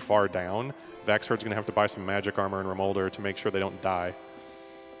go too far down, vaxherd's going to have to buy some magic armor and remolder to make sure they don't die.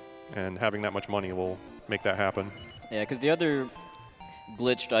 And having that much money will make that happen. Yeah, because the other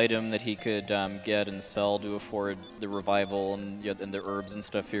glitched item that he could get and sell to afford the revival and the herbs and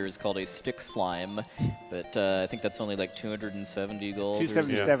stuff here is called a stick slime, but I think that's only like 270 gold.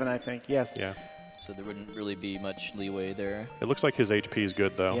 277, I think. Yes. Yeah. So there wouldn't really be much leeway there. It looks like his HP is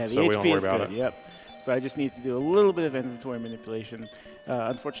good though, Yeah, the so HP we don't worry is about good, it. Yep. So I just need to do a little bit of inventory manipulation.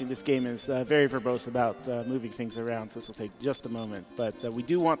 Unfortunately, this game is very verbose about moving things around, so this will take just a moment. But we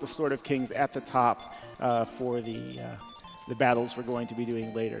do want the Sword of Kings at the top for the battles we're going to be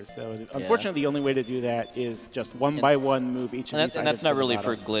doing later. So unfortunately, the only way to do that is just one by one move each of these items. And that's not really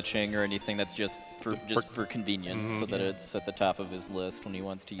for battle. glitching or anything. That's just for convenience, so that it's at the top of his list when he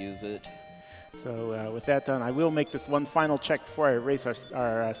wants to use it. So with that done, I will make this one final check before I erase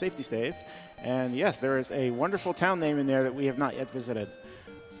our safety save. And yes, there is a wonderful town name in there that we have not yet visited.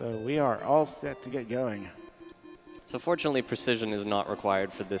 So we are all set to get going. So fortunately, precision is not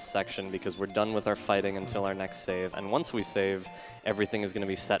required for this section because we're done with our fighting until our next save. And once we save, everything is going to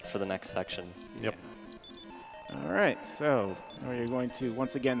be set for the next section. Yep. All right, so we're going to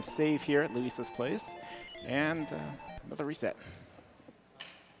once again save here at Luisa's place. And another reset.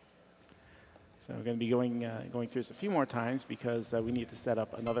 So we're going to be going through this a few more times because we need to set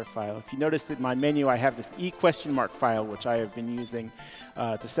up another file. If you noticed in my menu, I have this E ? File, which I have been using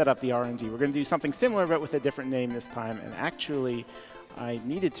to set up the RNG. We're going to do something similar, but with a different name this time. And actually, I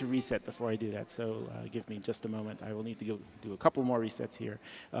needed to reset before I do that, so give me just a moment. I will need to go do a couple more resets here.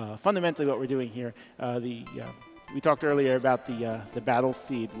 Fundamentally, what we're doing here, we talked earlier about the battle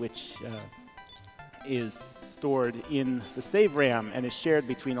seed, which is stored in the save RAM and is shared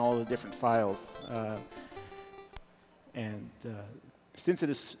between all the different files. Since it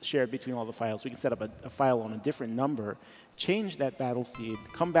is shared between all the files, we can set up a file on a different number, change that battle seed,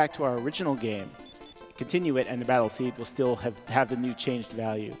 come back to our original game, continue it, and the battle seed will still have the new changed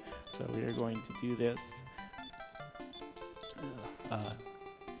value. So we are going to do this. Female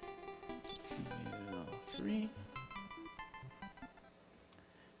 3.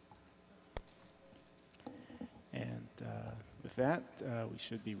 And with that, we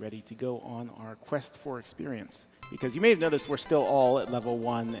should be ready to go on our quest for experience. Because you may have noticed we're still all at level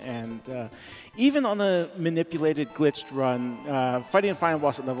 1, and even on the manipulated, glitched run, fighting a final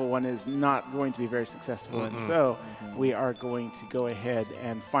boss at level 1 is not going to be very successful. And so we are going to go ahead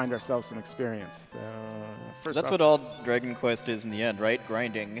and find ourselves some experience. First That's off, what all Dragon Quest is in the end, right?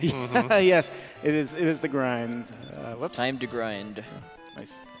 Grinding. yes, it is the grind. It's time to grind.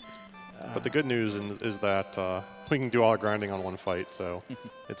 Nice. But the good news is that we can do all our grinding on one fight, so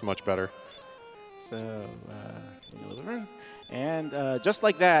it's much better. So, and just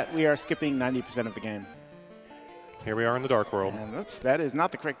like that, we are skipping 90% of the game. Here we are in the Dark World. And oops, that is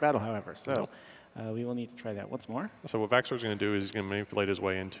not the correct battle, however. So we will need to try that once more. So what vaxherd's going to do is he's going to manipulate his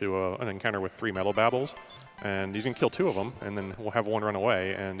way into an encounter with 3 metal babbles, and he's going to kill 2 of them, and then we'll have 1 run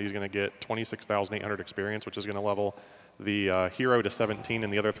away, and he's going to get 26,800 experience, which is going to level the hero to 17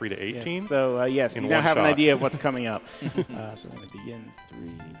 and the other 3 to 18. Yes. So yes, you now have an idea of what's coming up. So I'm going to begin 3.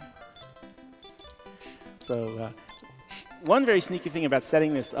 So one very sneaky thing about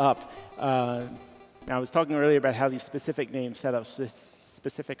setting this up, now I was talking earlier about how these specific names set up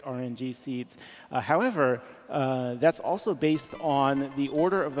specific RNG seeds. However, that's also based on the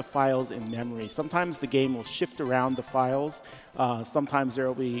order of the files in memory. Sometimes the game will shift around the files. Sometimes there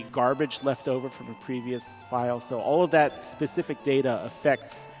will be garbage left over from a previous file. So all of that specific data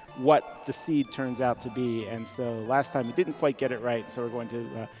affects what the seed turns out to be. And so last time we didn't quite get it right, so we're going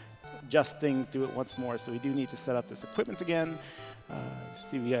to adjust things, do it once more. So we do need to set up this equipment again.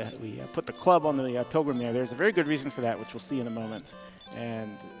 See, we put the club on the Pilgrim there. There's a very good reason for that, which we'll see in a moment.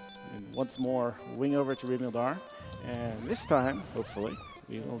 And once more, wing over to Rimildar. And this time, hopefully,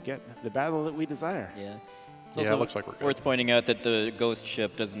 we will get the battle that we desire. Yeah. It's Yeah, also it looks like we're good. worth pointing out that the ghost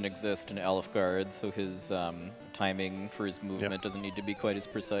ship doesn't exist in Alfgard, so his timing for his movement doesn't need to be quite as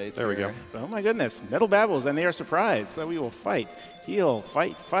precise. There we go. here. So, oh my goodness, metal babbles, and they are surprised. So we will fight, heal,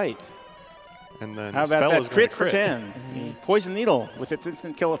 fight, fight. And then How spell about is that going crit to for 10? The Poison Needle with its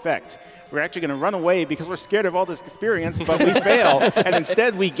instant kill effect. We're actually going to run away because we're scared of all this experience, but we fail. And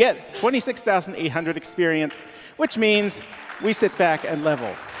instead, we get 26,800 experience, which means we sit back and level.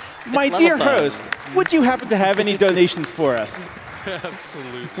 My level dear time. host, would you happen to have any donations for us?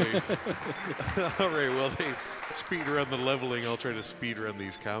 Absolutely. All right, well, they speed run the leveling. I'll try to speed run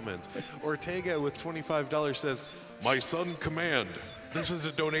these comments. Ortega with $25 says, "My son Command, this is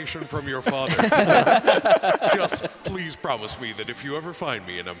a donation from your father. Just please promise me that if you ever find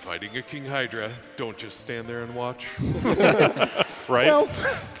me and I'm fighting a King Hydra, don't just stand there and watch." right. Well,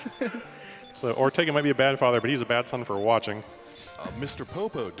 So Ortega might be a bad father, but he's a bad son for watching. Mr.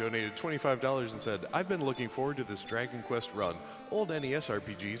 Popo donated $25 and said, "I've been looking forward to this Dragon Quest run. Old NES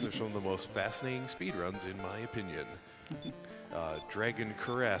RPGs are some of the most fascinating speedruns, in my opinion." Dragon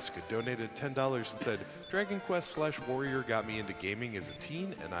Karask donated $10 and said, "Dragon Quest / Warrior got me into gaming as a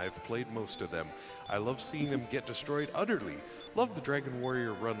teen, and I've played most of them. I love seeing them get destroyed utterly. Loved the Dragon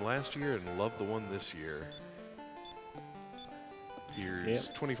Warrior run last year and love the one this year." Here's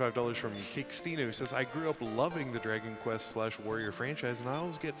 $25 from Cakestina, who says, "I grew up loving the Dragon Quest / Warrior franchise, and I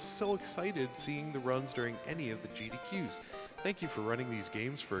always get so excited seeing the runs during any of the GDQs. Thank you for running these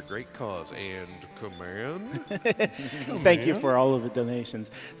games for a great cause." And Command? thank you for all of the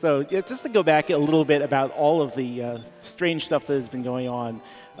donations. So just to go back a little bit about all of the strange stuff that has been going on.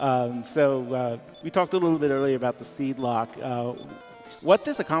 We talked a little bit earlier about the seed lock. What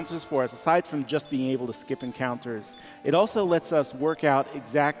this accomplishes for us, aside from just being able to skip encounters, it also lets us work out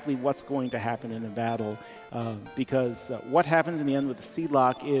exactly what's going to happen in a battle. Because what happens in the end with the seed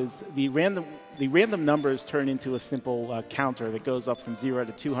lock is the random numbers turn into a simple counter that goes up from 0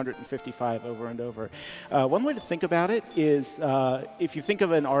 to 255 over and over. One way to think about it is if you think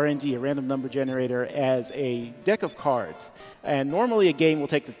of an RNG, a random number generator, as a deck of cards. And normally a game will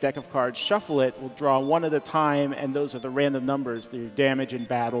take this deck of cards, shuffle it, will draw one at a time, and those are the random numbers, the damage in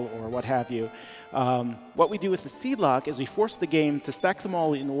battle or what have you. What we do with the seed lock is we force the game to stack them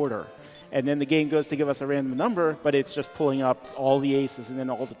all in order. And then the game goes to give us a random number, but it's just pulling up all the aces and then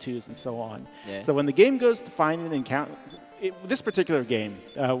all the twos and so on. Yeah. So when the game goes to find an encounter, this particular game,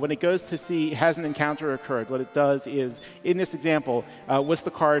 when it goes to see has an encounter occurred, what it does is, in this example, was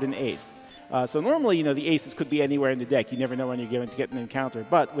the card an ace? So normally, the aces could be anywhere in the deck. You never know when you're going to get an encounter.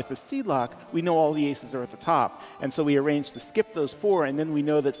 But with the seed lock, we know all the aces are at the top. And so we arrange to skip those 4, and then we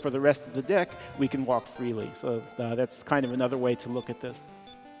know that for the rest of the deck, we can walk freely. So that's kind of another way to look at this.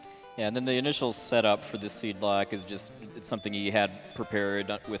 Yeah, and then the initial setup for the seed lock is just, it's something he had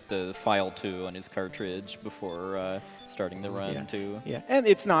prepared with the file 2 on his cartridge before starting the run too. Yeah, and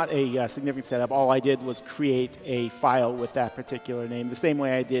it's not a significant setup. All I did was create a file with that particular name, the same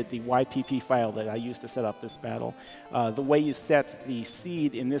way I did the YPP file that I used to set up this battle. The way you set the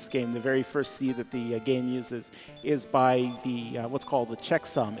seed in this game, the very first seed that the game uses, is by the what's called the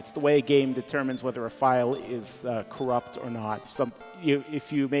checksum. It's the way a game determines whether a file is corrupt or not.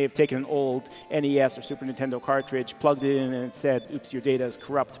 If you may have taken an old NES or Super Nintendo cartridge, plugged it in, and it said, "Oops, your data is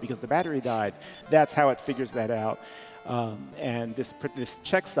corrupt because the battery died." That's how it figures that out. And this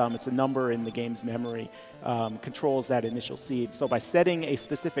checksum, it's a number in the game's memory, controls that initial seed. So by setting a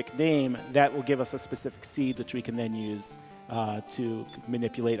specific name, that will give us a specific seed, which we can then use to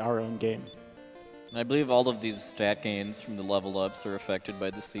manipulate our own game. And I believe all of these stat gains from the level ups are affected by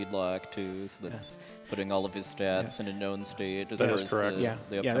the seed lock too, so that's putting all of his stats in a known state as far as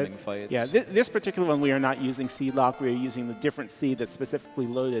the upcoming fights. Yeah, this particular one we are not using seed lock, we are using the different seed that specifically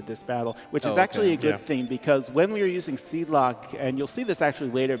loaded this battle, which is actually a good thing, because when we are using seed lock, and you'll see this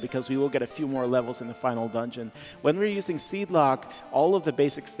actually later because we will get a few more levels in the final dungeon, when we're using seed lock, all of the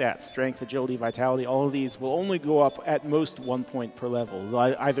basic stats, strength, agility, vitality, all of these will only go up at most 1 point per level.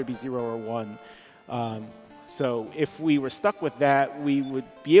 They'll either be 0 or 1. So if we were stuck with that, we would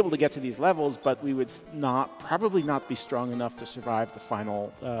be able to get to these levels, but we would probably not be strong enough to survive the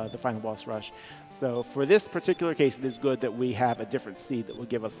final boss rush. So for this particular case, it is good that we have a different seed that will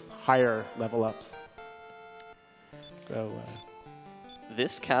give us higher level ups. So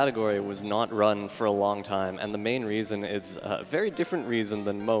this category was not run for a long time, and the main reason is a very different reason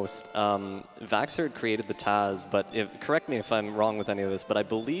than most. Vaxherd created the Taz, but correct me if I'm wrong with any of this, but I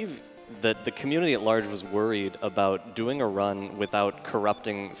believe that the community at large was worried about doing a run without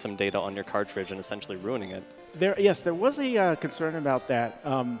corrupting some data on your cartridge and essentially ruining it. Yes, there was a concern about that.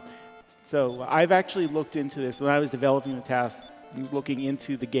 So I've actually looked into this. When I was developing the task, I was looking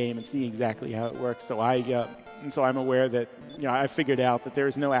into the game and seeing exactly how it works. So I'm aware that I figured out that there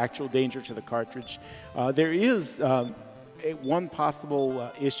is no actual danger to the cartridge. There is one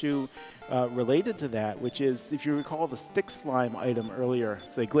possible issue related to that, which is, if you recall the stick slime item earlier,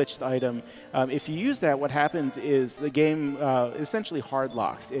 it's a glitched item. If you use that, what happens is the game essentially hard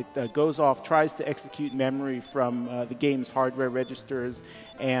locks. It goes off, tries to execute memory from the game's hardware registers,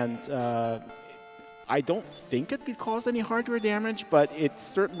 and I don't think it could cause any hardware damage, but it's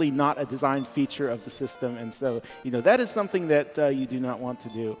certainly not a design feature of the system, and so that is something that you do not want to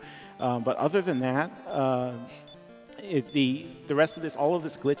do. But other than that, the rest of this, all of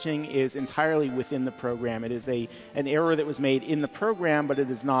this glitching is entirely within the program. It is an error that was made in the program, but it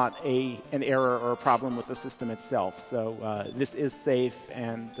is not an error or a problem with the system itself. So this is safe,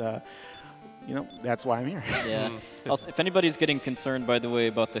 and that's why I'm here. Yeah. Also, if anybody's getting concerned, by the way,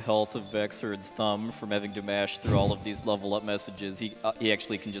 about the health of vaxherd's thumb from having to mash through all of these level up messages, he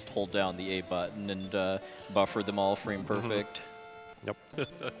actually can just hold down the A button and buffer them all frame perfect. Yep.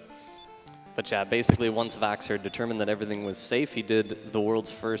 But yeah, basically once vaxherd determined that everything was safe, he did the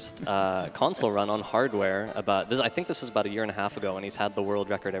world's first console run on hardware. I think this was about 1.5 years ago, and he's had the world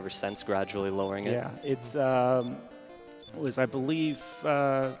record ever since, gradually lowering it. Yeah, it was, I believe,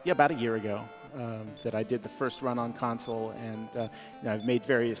 about 1 year ago that I did the first run on console, and I've made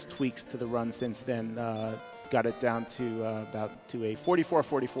various tweaks to the run since then. Got it down to a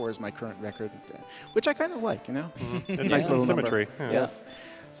 44-44 is my current record, which I kind of like, It's nice little symmetry. Yeah. Yes.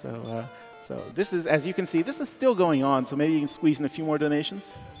 So this is, as you can see, this is still going on, so maybe you can squeeze in a few more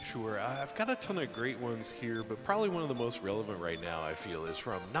donations? Sure. I've got a ton of great ones here, but probably one of the most relevant right now, I feel, is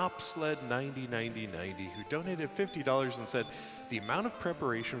from Nopsled909090, who donated $50 and said, "The amount of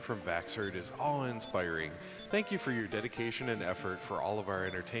preparation from vaxherd is awe-inspiring. Thank you for your dedication and effort for all of our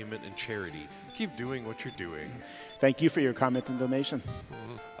entertainment and charity. Keep doing what you're doing." Thank you for your comment and donation.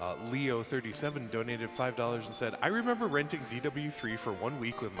 Leo37 donated $5 and said, "I remember renting DW3 for 1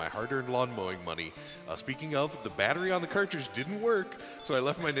 week with my hard-earned lawn mowing money. Speaking of, the battery on the cartridge didn't work, so I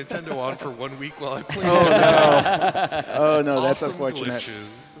left my Nintendo on for 1 week while I played." Oh, no. Oh, no, that's Awesome unfortunate.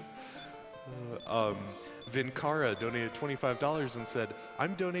 Glitches. Vinkara donated $25 and said,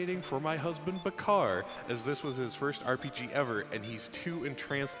 "I'm donating for my husband Bakar, as this was his first RPG ever, and he's too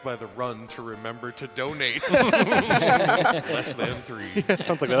entranced by the run to remember to donate." Less than 3.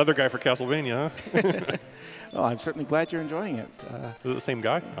 Sounds like the other guy for Castlevania, huh? Well, I'm certainly glad you're enjoying it. Is it the same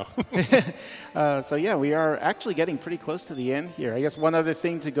guy? Oh. So yeah, we are actually getting pretty close to the end here. I guess one other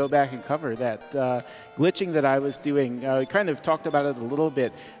thing to go back and cover, that glitching that I was doing, we kind of talked about it a little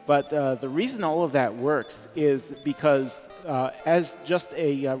bit, but the reason all of that works is because as just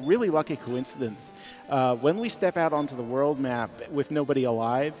a really lucky coincidence, when we step out onto the world map with nobody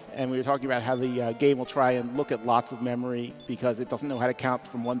alive, and we were talking about how the game will try and look at lots of memory because it doesn't know how to count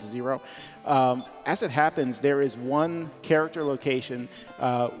from 1 to 0, as it happens, there is one character location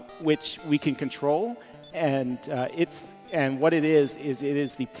which we can control, and what it is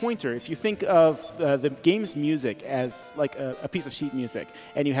the pointer. If you think of the game's music as like a piece of sheet music,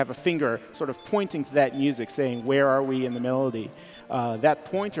 and you have a finger sort of pointing to that music saying, where are we in the melody? That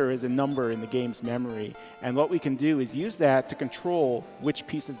pointer is a number in the game's memory, and what we can do is use that to control which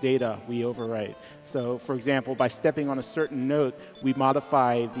piece of data we overwrite. So, for example, by stepping on a certain note, we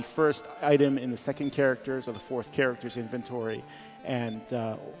modify the first item in the second character's or the fourth character's inventory, and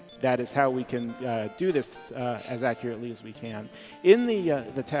that is how we can do this as accurately as we can. In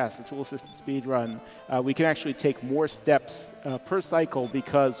the task, the tool-assisted speed run, we can actually take more steps per cycle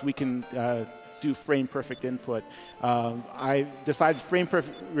because we can do frame-perfect input. I decided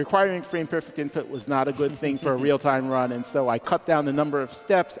requiring frame-perfect input was not a good thing for a real-time run, and so I cut down the number of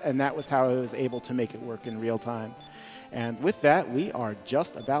steps, and that was how I was able to make it work in real time. And with that, we are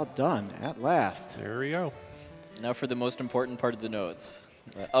just about done at last. There we go. Now for the most important part of the notes.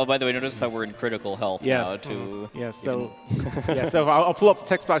 Oh, by the way, notice how we're in critical health now, too. Yes, so, so I'll pull up the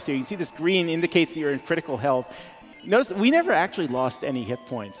text box here. You can see this green indicates that you're in critical health. Notice we never actually lost any hit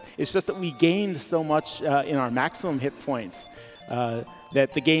points. It's just that we gained so much in our maximum hit points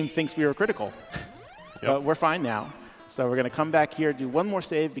that the game thinks we were critical. Yep. But we're fine now. So we're going to come back here, do one more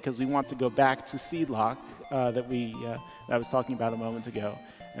save because we want to go back to seed lock that I was talking about a moment ago.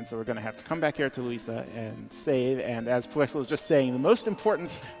 And so we're going to have to come back here to Louisa and save. And as Plexel was just saying, the most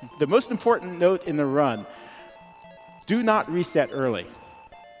important note in the run: do not reset early.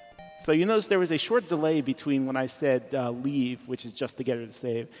 So you notice there was a short delay between when I said leave, which is just to get her to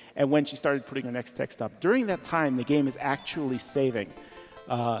save, and when she started putting her next text up. During that time, the game is actually saving.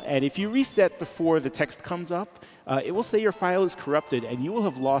 And if you reset before the text comes up, it will say your file is corrupted and you will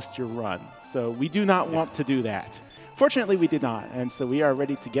have lost your run. So we do not want to do that. Fortunately, we did not. And so we are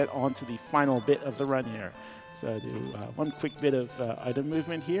ready to get on to the final bit of the run here. So do one quick bit of item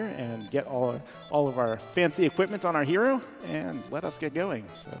movement here and get all of our fancy equipment on our hero and let us get going.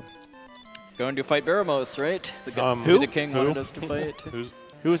 So. Going to fight Baramos, right? Who? The king wanted us to fight.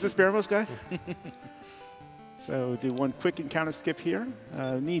 Who is this Baramos guy? So do one quick encounter skip here.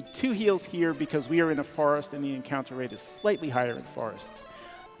 Need 2 heals here because we are in a forest and the encounter rate is slightly higher in forests.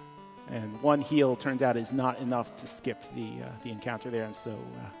 And 1 heal, turns out, is not enough to skip the encounter there. And so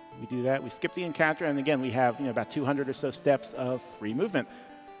we do that. We skip the encounter. And again, we have about 200 or so steps of free movement.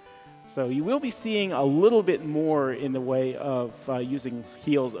 So you will be seeing a little bit more in the way of using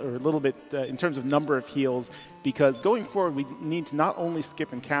heals, or a little bit in terms of number of heals, because going forward we need to not only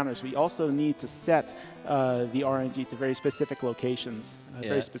skip encounters, we also need to set the RNG to very specific locations,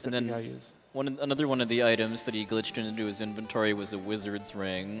 very specific values. Another one of the items that he glitched into his inventory was a wizard's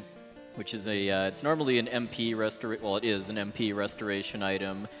ring, which is it's normally an MP restoration. Well, it is an MP restoration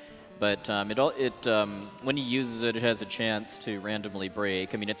item. But when he uses it, it has a chance to randomly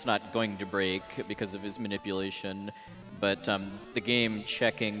break. I mean, it's not going to break because of his manipulation, but the game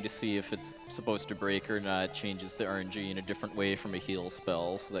checking to see if it's supposed to break or not changes the RNG in a different way from a heal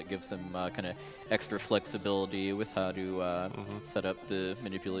spell, so that gives them kind of extra flexibility with how to set up the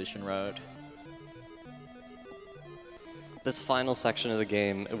manipulation route. This final section of the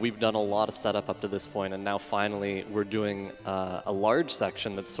game, we've done a lot of setup up to this point, and now finally we're doing a large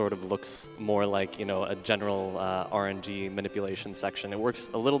section that sort of looks more like, a general RNG manipulation section. It works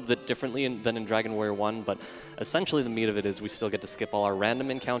a little bit differently than in Dragon Warrior 1, but essentially the meat of it is we still get to skip all our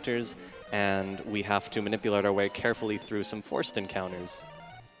random encounters, and we have to manipulate our way carefully through some forced encounters.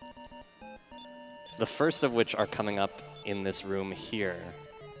 The first of which are coming up in this room here.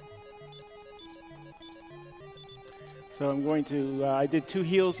 So I'm going to, I did 2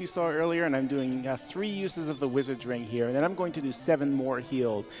 heals you saw earlier, and I'm doing 3 uses of the Wizard's Ring here, and then I'm going to do 7 more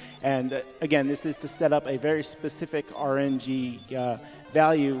heals. And again, this is to set up a very specific RNG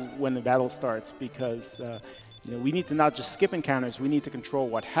value when the battle starts, because we need to not just skip encounters, we need to control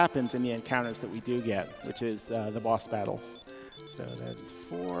what happens in the encounters that we do get, which is the boss battles. So that is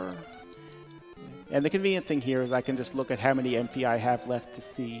 4. And the convenient thing here is I can just look at how many MP I have left to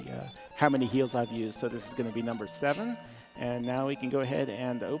see how many heals I've used. So this is going to be number 7. And now we can go ahead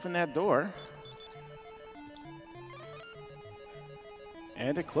and open that door.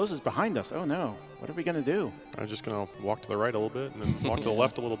 And it closes behind us. Oh no, what are we going to do? I'm just going to walk to the right a little bit and then walk to the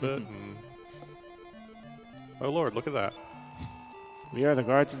left a little bit. And oh Lord, look at that. We are the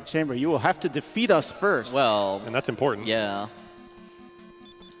guards of the chamber. You will have to defeat us first. Well, and that's important. Yeah.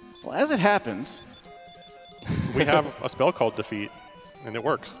 Well, as it happens, we have a spell called Defeat, and it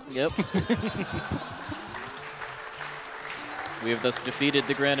works. Yep. We have thus defeated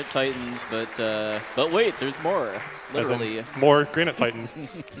the Granite Titans, but wait, there's more. Literally. More Granite Titans.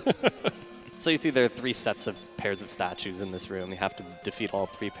 So you see there are 3 sets of pairs of statues in this room. You have to defeat all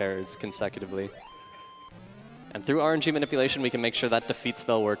 3 pairs consecutively. And through RNG manipulation, we can make sure that defeat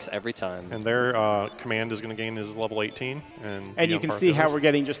spell works every time. And their command is going to gain is level 18. And you can see how we're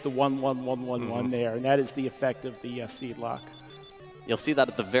getting just the 1-1-1-1-1 there, and that is the effect of the seed lock. You'll see that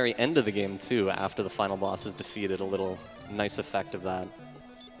at the very end of the game, too, after the final boss is defeated, a little nice effect of that.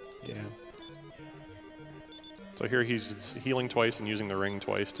 Yeah. So here he's healing twice and using the ring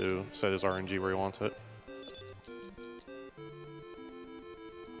twice to set his RNG where he wants it.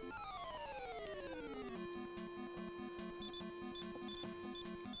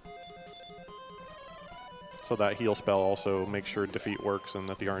 So that heal spell also makes sure defeat works and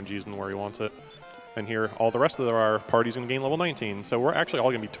that the RNG is in where he wants it. And here, all the rest of our party's going to gain level 19. So we're actually all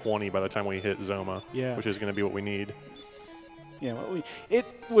going to be 20 by the time we hit Zoma, which is going to be what we need. Yeah, well, it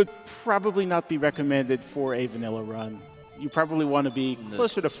would probably not be recommended for a vanilla run. You probably want to be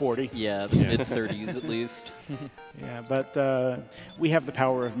closer to 40. Yeah, the mid-30s at least. Yeah, but we have the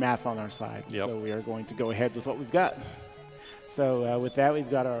power of math on our side, so we are going to go ahead with what we've got. So with that, we've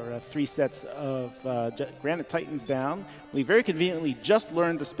got our 3 sets of Granite Titans down. We very conveniently just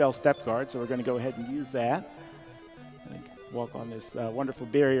learned the spell Step Guard, so we're going to go ahead and use that. Walk on this wonderful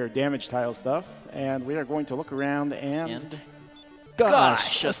barrier damage tile stuff, and we are going to look around and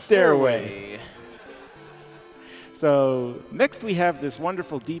gosh, a stairway. So next we have this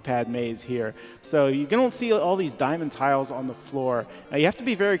wonderful D-pad maze here. So you're going to see all these diamond tiles on the floor. Now you have to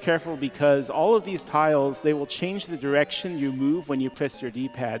be very careful because all of these tiles, they will change the direction you move when you press your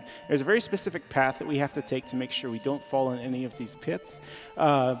D-pad. There's a very specific path that we have to take to make sure we don't fall in any of these pits.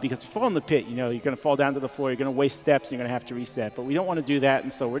 Because if you fall in the pit, you know, you're going to fall down to the floor, you're going to waste steps, and you're going to have to reset. But we don't want to do that,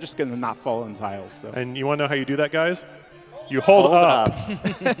 and so we're just going to not fall in tiles. So. And you want to know how you do that, guys? You hold up.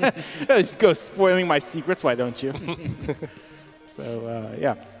 Just go spoiling my secrets, why don't you? So,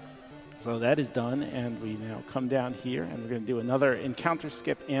 yeah. So that is done, and we now come down here, and we're going to do another encounter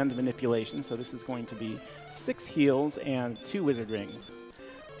skip and manipulation. So this is going to be 6 heals and 2 wizard rings.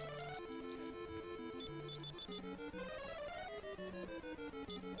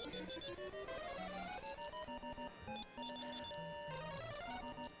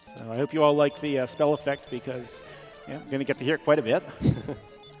 So I hope you all like the spell effect because yeah, I'm going to get to hear it quite a bit.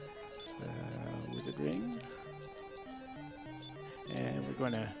 So, wizard ring. And we're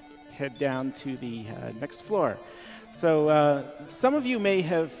going to head down to the next floor. So some of you may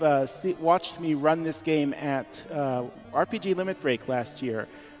have watched me run this game at RPG Limit Break last year.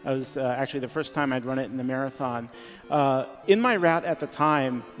 That was actually the first time I'd run it in the marathon. In my route at the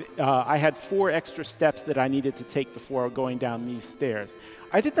time, I had 4 extra steps that I needed to take before going down these stairs.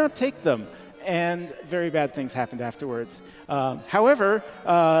 I did not take them, and very bad things happened afterwards. However,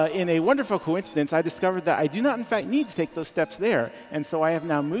 in a wonderful coincidence, I discovered that I do not, in fact, need to take those steps there, and so I have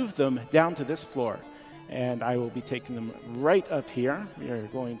now moved them down to this floor. And I will be taking them right up here. We are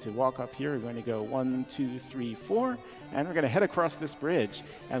going to walk up here. We're going to go 1, 2, 3, 4, and we're going to head across this bridge.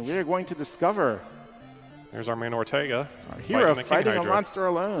 And we are going to discover... There's our man Ortega. Our hero fighting a monster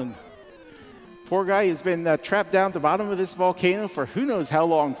alone. Poor guy has been trapped down at the bottom of this volcano for who knows how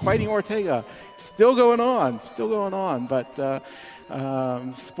long, fighting Ortega. Still going on, still going on. But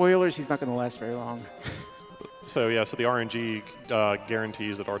spoilers, he's not going to last very long. So yeah, so the RNG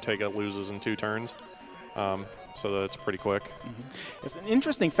guarantees that Ortega loses in 2 turns. So that's pretty quick. Mm-hmm. It's an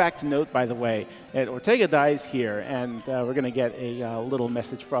interesting fact to note, by the way, that Ortega dies here, and we're going to get a little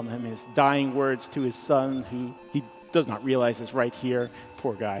message from him, his dying words to his son, who he does not realize is right here.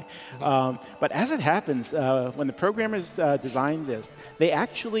 Poor guy. But as it happens, when the programmers designed this, they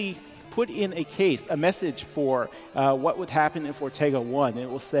actually put in a case, a message for what would happen if Ortega won. It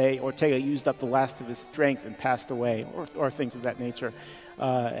will say Ortega used up the last of his strength and passed away, or things of that nature.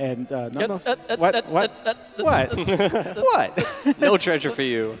 What? What? No treasure for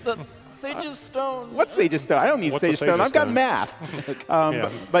you. Sage's Stone. What's Sage's Stone? I don't need Sage's Stone. I've got math.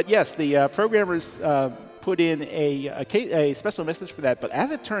 But yes, the programmers put in a special message for that. But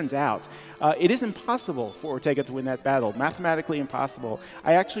as it turns out, it is impossible for Ortega to win that battle. Mathematically impossible.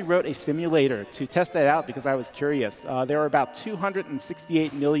 I actually wrote a simulator to test that out because I was curious. There are about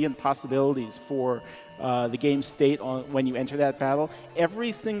 268 million possibilities for the game state when you enter that battle.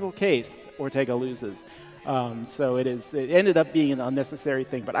 Every single case, Ortega loses. So it ended up being an unnecessary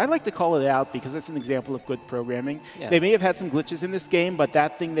thing. But I like to call it out because it's an example of good programming. Yeah. They may have had some glitches in this game, but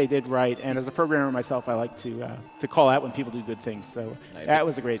that thing they did right. And as a programmer myself, I like to call out when people do good things. So that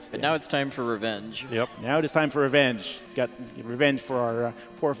was a great step. But now it's time for revenge. Yep. Now it is time for revenge. Got revenge for our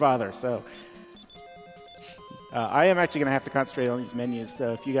poor father. So I am actually going to have to concentrate on these menus.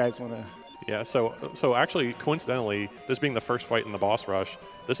 So if you guys want to... Yeah, so actually, coincidentally, this being the first fight in the boss rush,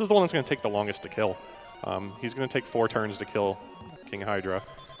 this is the one that's going to take the longest to kill. He's going to take 4 turns to kill King Hydra.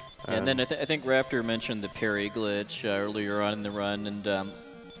 And then I think Raptor mentioned the parry glitch earlier on in the run, and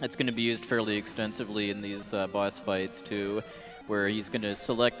it's going to be used fairly extensively in these boss fights too, where he's going to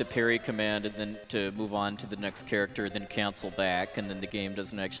select the parry command and then to move on to the next character, then cancel back, and then the game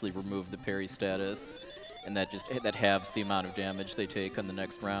doesn't actually remove the parry status, and that halves the amount of damage they take on the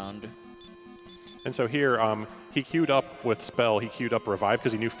next round. And so here, he queued up with Spell, he queued up Revive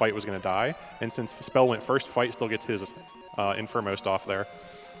because he knew Fight was going to die. And since Spell went first, Fight still gets his Infermost off there.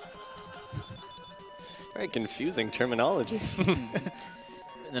 Very confusing terminology.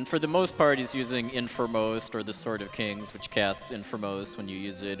 And for the most part, he's using Infermost or the Sword of Kings, which casts Infermost when you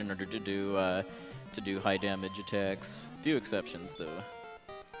use it in order to do high damage attacks. Few exceptions, though.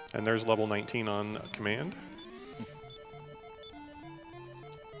 And there's level 19 on command.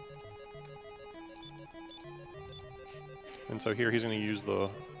 And so here he's going to use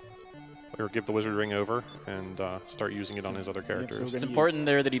or give the Wizard Ring over and start using it on his other characters. Yep, so it's important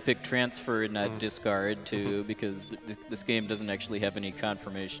there that he picked Transfer and not Discard, too, because this game doesn't actually have any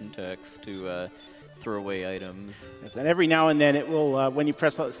confirmation text to throw away items. Yes, and every now and then it will, when you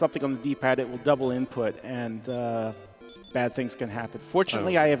press something on the D-pad, it will double input, and bad things can happen.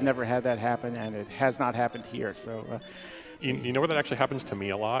 Fortunately, I have never had that happen, and it has not happened here. So You know where that actually happens to me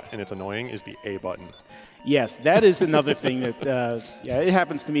a lot, and it's annoying, is the A button. Yes, that is another thing that, yeah, it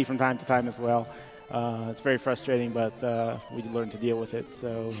happens to me from time to time as well. It's very frustrating, but we learn to deal with it.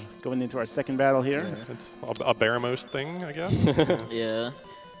 So going into our second battle here. Yeah, it's a Baramos thing, I guess. Yeah.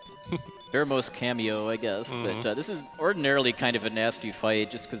 Baramos cameo, I guess. But this is ordinarily kind of a nasty fight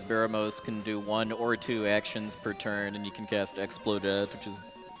just because Baramos can do 1 or 2 actions per turn, and you can cast Explodet, which is,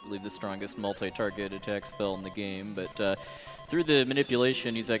 I believe, the strongest multi-target attack spell in the game. But through the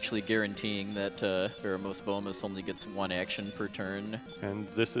manipulation, he's actually guaranteeing that Baramos Bomus only gets 1 action per turn. And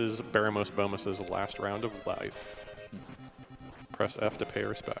this is Baramos Bomus's last round of life. Press F to pay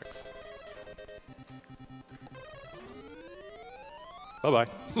respects. Bye-bye.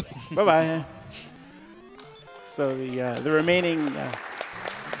 Bye-bye. So the remaining...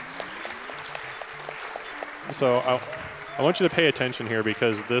 So I want you to pay attention here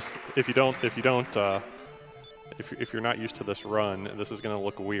because this, if you're not used to this run, this is going to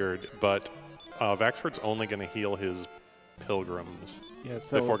look weird. But Vaxherd's only going to heal his pilgrims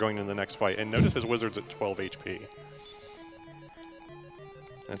before going into the next fight. And notice his wizard's at 12 HP.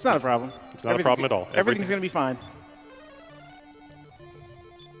 It's not a problem. It's not a problem at all. Everything's going to be fine.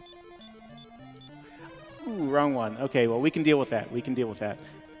 Ooh, wrong one. Okay, well, we can deal with that. We can deal with that.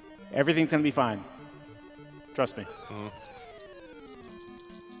 Everything's going to be fine. Trust me.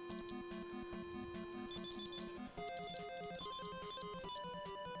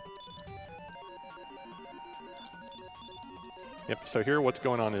 Yep, so here what's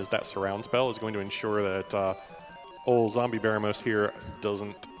going on is that surround spell is going to ensure that old zombie Baramos here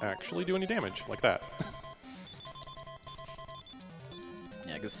doesn't actually do any damage, like that.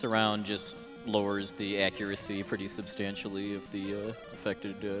 Yeah, because surround just lowers the accuracy pretty substantially of the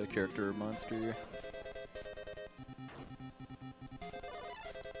affected character or monster.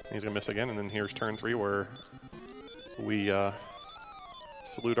 He's going to miss again, and then here's turn 3 where we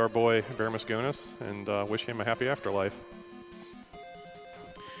salute our boy Baramos Gonis and wish him a happy afterlife.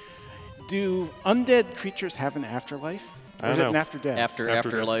 Do undead creatures have an afterlife? Or is it an after death?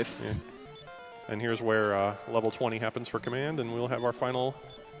 Afterlife. Yeah. And here's where level 20 happens for command, and we'll have our final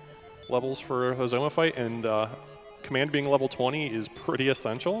levels for a Zoma fight. And command being level 20 is pretty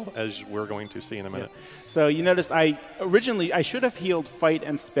essential, as we're going to see in a minute. Yeah. So you noticed I should have healed fight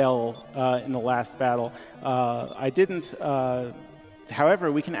and spell in the last battle. I didn't.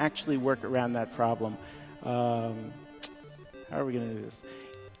 However, we can actually work around that problem. How are we going to do this?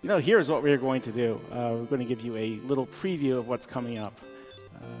 You know, here's what we're going to do. We're going to give you a little preview of what's coming up.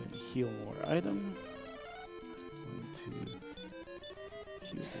 Heal more item. 1, 2.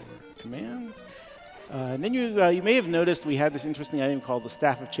 Heal more command. And then you may have noticed we had this interesting item called the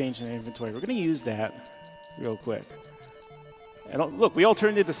Staff of Change in our inventory. We're going to use that real quick. And look, we all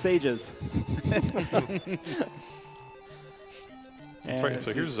turned into sages. That's right.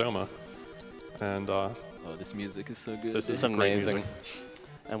 So here's Zoma. And oh, this music is so good. This is It's amazing.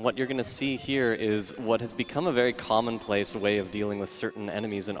 And what you're going to see here is what has become a very commonplace way of dealing with certain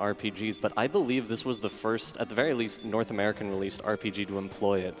enemies in RPGs, but I believe this was the first, at the very least, North American released RPG to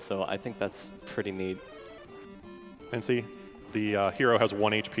employ it, so I think that's pretty neat. And see, the hero has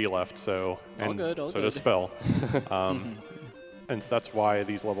 1 HP left, so so does spell. And so that's why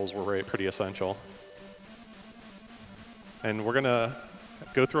these levels were pretty essential. And we're going to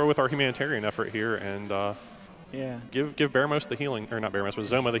go through with our humanitarian effort here and give Baramos the healing, or not Baramos, but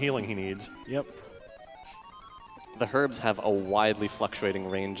Zoma the healing he needs. Yep. The herbs have a widely fluctuating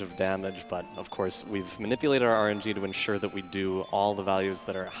range of damage, but of course we've manipulated our RNG to ensure that we do all the values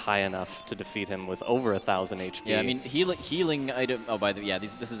that are high enough to defeat him with over 1,000 HP. Yeah, I mean, healing item. Oh, by the way,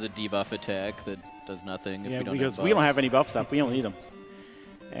 this is a debuff attack that does nothing if we don't because have buffs. we don't have any buffs up. We don't need them.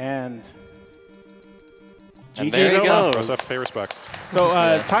 And there he goes. Press F, pay respects. So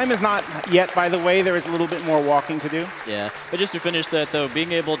time is not yet, by the way. There is a little bit more walking to do. Yeah, but just to finish that, though,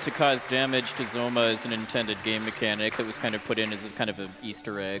 being able to cause damage to Zoma is an intended game mechanic that was kind of put in as kind of an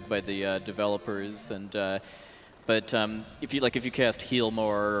Easter egg by the developers. And but if you cast Heal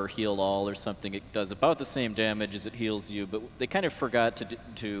More or Heal All or something, it does about the same damage as it heals you. But they kind of forgot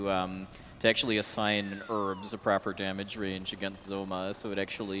to actually assign herbs a proper damage range against Zoma, so it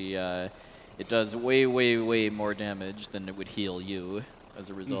actually it does way, way, way more damage than it would heal you as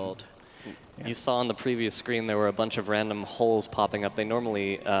a result. Yeah. You saw on the previous screen there were a bunch of random holes popping up. They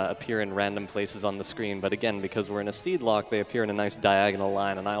normally appear in random places on the screen, but again, because we're in a seed lock, they appear in a nice diagonal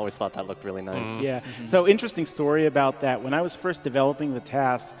line, and I always thought that looked really nice. Yeah, so interesting story about that. When I was first developing the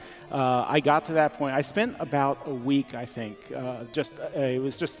task, I got to that point. I spent about a week, I think. It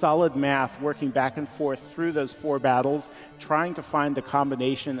was just solid math, working back and forth through those 4 battles, trying to find the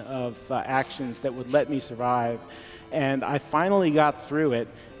combination of actions that would let me survive. and I finally got through it.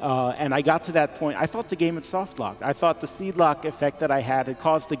 And I got to that point. I thought the game had soft locked. I thought the seed lock effect that I had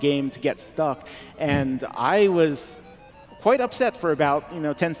caused the game to get stuck, and I was quite upset for about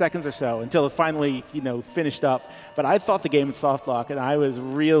 10 seconds or so until it finally finished up. But I thought the game had soft lock, and I was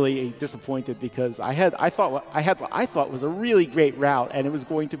really disappointed because I thought what I thought was a really great route, and it was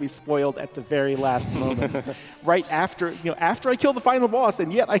going to be spoiled at the very last moment, right after after I kill the final boss,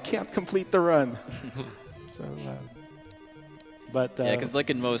 and yet I can't complete the run. So. But yeah, because like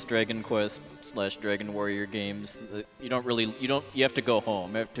in most Dragon Quest / Dragon Warrior games, you have to go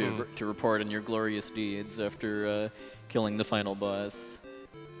home. You have to report on your glorious deeds after killing the final boss.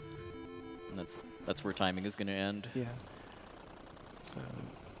 And that's where timing is going to end. Yeah.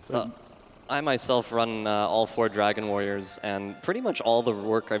 So I myself run all 4 Dragon Warriors, and pretty much all the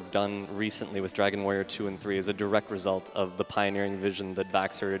work I've done recently with Dragon Warrior 2 and 3 is a direct result of the pioneering vision that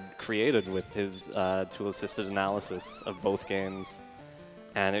vaxherd created with his tool-assisted analysis of both games.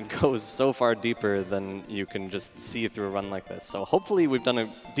 And it goes so far deeper than you can just see through a run like this. So hopefully we've done a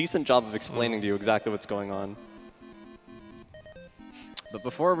decent job of explaining to you exactly what's going on. But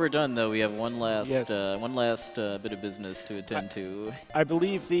before we're done, though, we have one last bit of business to attend to. I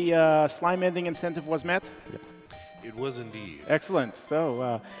believe the slime ending incentive was met? It was indeed. Excellent.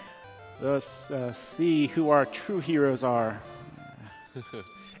 So let's see who our true heroes are.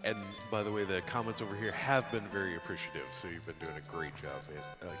 And by the way, the comments over here have been very appreciative, so you've been doing a great job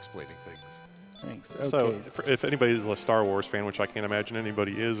at explaining things. Thanks. Okay. So if anybody is a Star Wars fan, which I can't imagine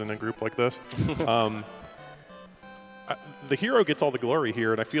anybody is in a group like this, the hero gets all the glory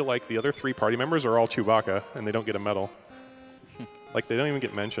here, and I feel like the other 3 party members are all Chewbacca, and they don't get a medal. Like, they don't even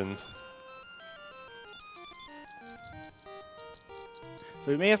get mentioned.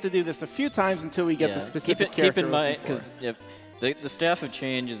 So we may have to do this a few times until we get the specific character. Keep in mind, because the Staff of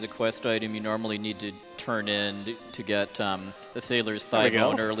Change is a quest item you normally need to turn in to get the Sailor's Thigh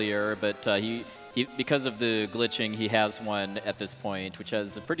Bone earlier, but because of the glitching, he has one at this point, which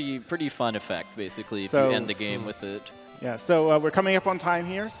has a pretty fun effect, basically, if you end the game with it. Yeah, so we're coming up on time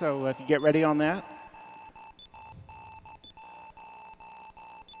here, so if you get ready on that.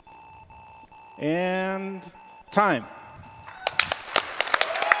 And time.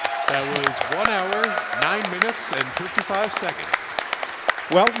 That was 1 hour, 9 minutes, and 55 seconds.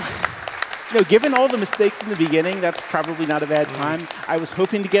 Well, given all the mistakes in the beginning, that's probably not a bad time. I was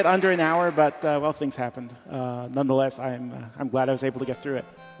hoping to get under an hour, but well, things happened. Nonetheless, I'm glad I was able to get through it,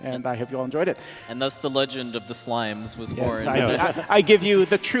 and I hope you all enjoyed it. And thus the legend of the slimes was born. I give you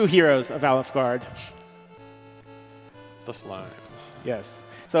the true heroes of Alfgard. The slimes. Yes.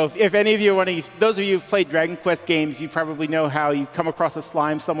 So if any of you, those of you who've played Dragon Quest games, you probably know how you come across a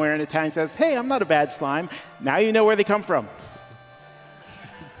slime somewhere in a town and says, "Hey, I'm not a bad slime." Now you know where they come from.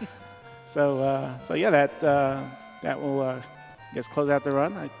 So yeah, that will close out the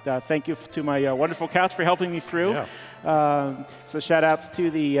run. Thank you to my wonderful couch for helping me through. Yeah. So shout outs to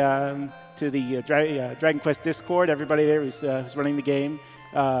the Dragon Quest Discord, everybody there who's running the game.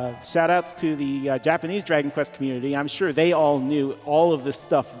 Shout outs to the Japanese Dragon Quest community. I'm sure they all knew all of this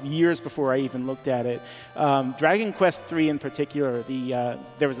stuff years before I even looked at it. Dragon Quest 3 in particular,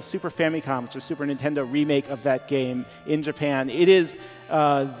 there was a Super Famicom, which is a Super Nintendo remake of that game in Japan. It is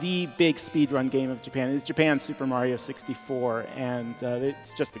the big speedrun game of Japan. It's Japan's Super Mario 64, and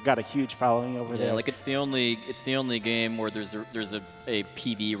it's just got a huge following over there. Yeah, like it's the only game where there's a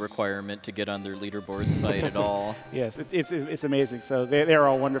PB requirement to get on their leaderboard site at all. Yes, it's amazing. So they're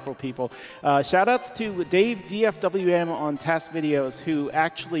all wonderful people. Shout outs to Dave DFWM on Task Videos, who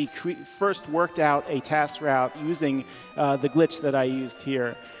actually first worked out a task route using the glitch that I used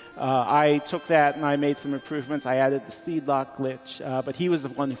here. I took that and I made some improvements. I added the seed lock glitch, but he was the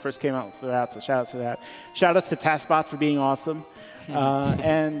one who first came out with the route, so shout outs to that. Shout outs to TaskBot for being awesome.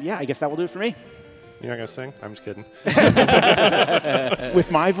 And yeah, I guess that will do it for me. You're not going to sing? I'm just kidding.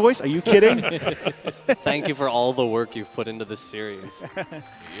 With my voice? Are you kidding? Thank you for all the work you've put into this series.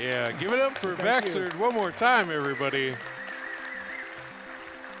 Yeah, give it up for vaxherd one more time, everybody.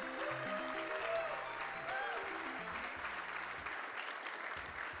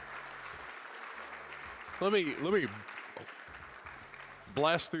 Let me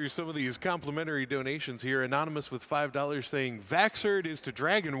blast through some of these complimentary donations here. Anonymous with $5 saying, vaxherd is to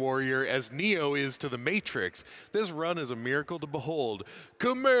Dragon Warrior as Neo is to the Matrix. This run is a miracle to behold.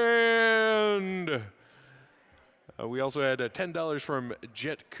 Command! We also had $10 from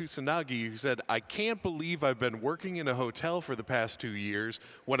Jet Kusanagi, who said, I can't believe I've been working in a hotel for the past 2 years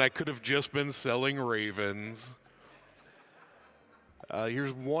when I could have just been selling ravens.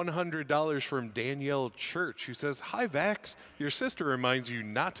 Here's $100 from Danielle Church, who says, "Hi, Vax. Your sister reminds you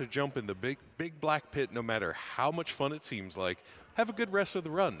not to jump in the big black pit no matter how much fun it seems like. Have a good rest of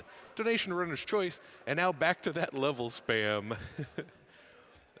the run." Donation runner's choice, and now back to that level spam.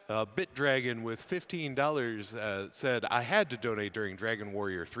 BitDragon with $15 said, "I had to donate during Dragon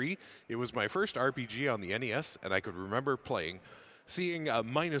Warrior 3. It was my first RPG on the NES, and I could remember playing. Seeing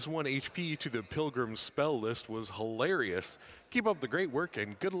 -1 HP to the Pilgrim's spell list was hilarious. Keep up the great work,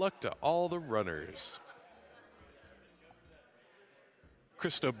 and good luck to all the runners."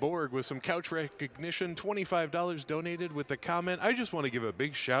 Krista Borg with some couch recognition, $25 donated with the comment, "I just want to give a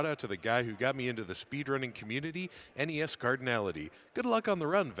big shout out to the guy who got me into the speedrunning community, NES Cardinality. Good luck on the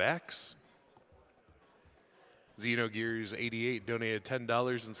run, Vax." Xenogears88 donated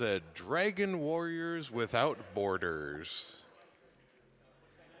 $10 and said, "Dragon Warriors without borders."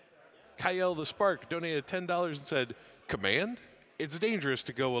 Kyle the Spark donated $10 and said, "Command? It's dangerous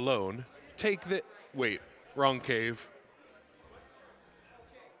to go alone. Take the..." Wait, wrong cave.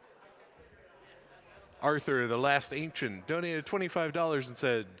 Arthur the Last Ancient donated $25 and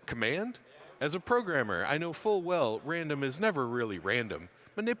said, "Command? As a programmer, I know full well random is never really random.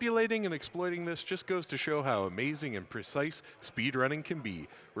 Manipulating and exploiting this just goes to show how amazing and precise speedrunning can be.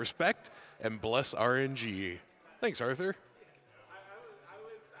 Respect and bless RNG." Thanks, Arthur.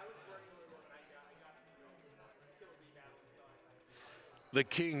 The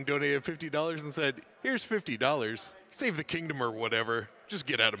King donated $50 and said, "Here's $50. Save the kingdom or whatever. Just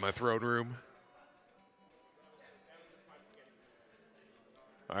get out of my throne room."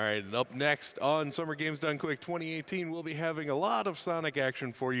 All right, and up next on Summer Games Done Quick 2018, we'll be having a lot of Sonic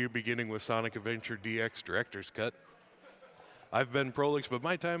action for you, beginning with Sonic Adventure DX Director's Cut. I've been Prolix, but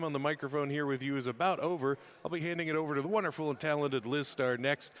my time on the microphone here with you is about over. I'll be handing it over to the wonderful and talented Liz Starr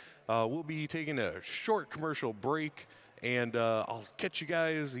next. We'll be taking a short commercial break, and I'll catch you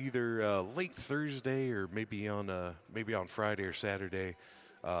guys either late Thursday or maybe on Friday or Saturday.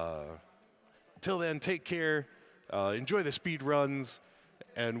 Till then, take care, enjoy the speed runs,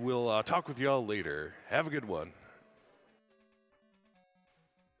 and we'll talk with y'all later. Have a good one.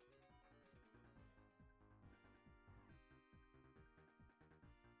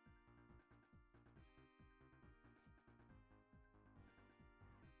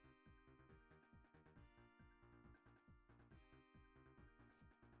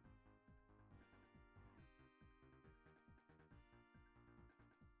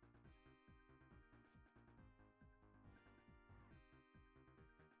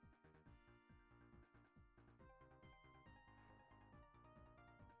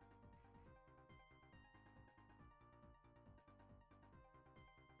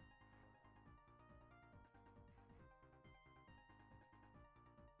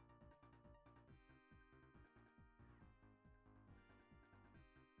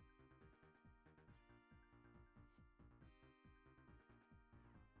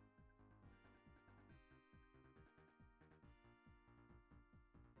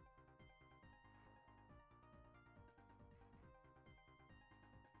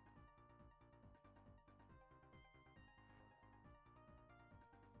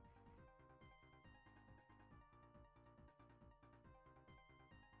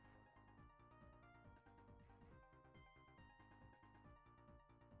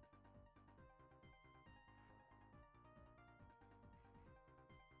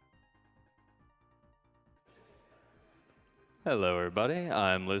 Hello, everybody.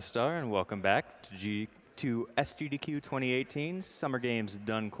 I'm Liz Starr, and welcome back to SGDQ 2018 Summer Games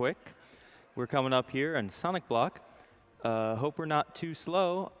Done Quick. We're coming up here on Sonic Block. Hope we're not too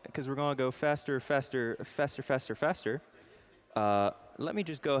slow, because we're going to go faster, faster, faster, faster, faster. Let me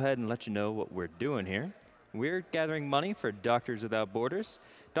just go ahead and let you know what we're doing here. We're gathering money for Doctors Without Borders.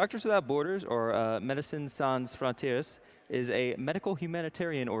 Doctors Without Borders, or Médecins Sans Frontières, is a medical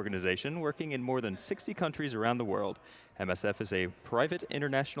humanitarian organization working in more than 60 countries around the world. MSF is a private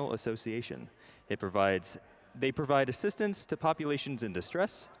international association. They provide assistance to populations in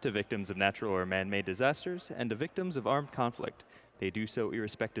distress, to victims of natural or man-made disasters, and to victims of armed conflict. They do so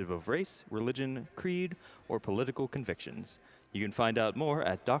irrespective of race, religion, creed, or political convictions. You can find out more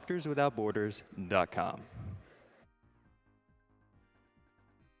at doctorswithoutborders.com.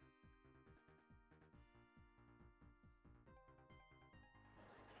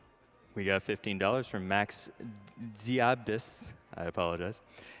 We got $15 from Max Ziabdis. I apologize.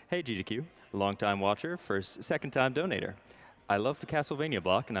 Hey, GDQ, longtime watcher, second-time donator. I love the Castlevania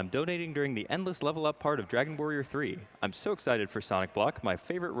block, and I'm donating during the endless level up part of Dragon Warrior 3. I'm so excited for Sonic Block, my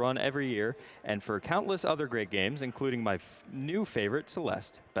favorite run every year, and for countless other great games, including my new favorite,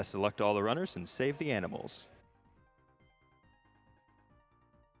 Celeste. Best of luck to all the runners, and save the animals.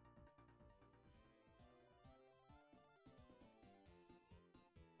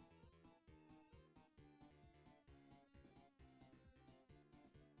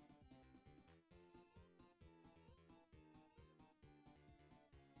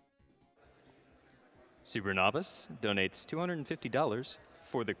 Super Novice donates $250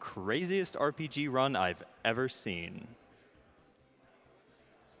 for the craziest RPG run I've ever seen.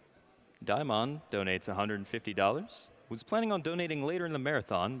 Daimon donates $150. Was planning on donating later in the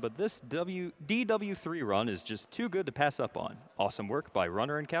marathon, but this DW3 run is just too good to pass up on. Awesome work by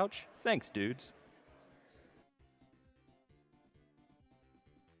Runner and Couch. Thanks, dudes.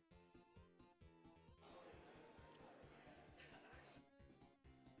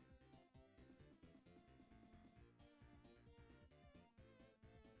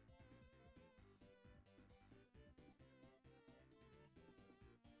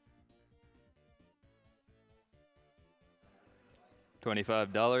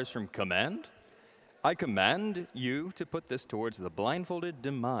 $25 from Command. I command you to put this towards the Blindfolded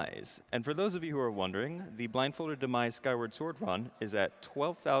Demise. And for those of you who are wondering, the Blindfolded Demise Skyward Sword run is at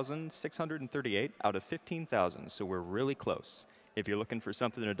 12,638 out of 15,000, so we're really close. If you're looking for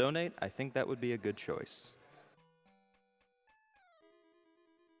something to donate, I think that would be a good choice.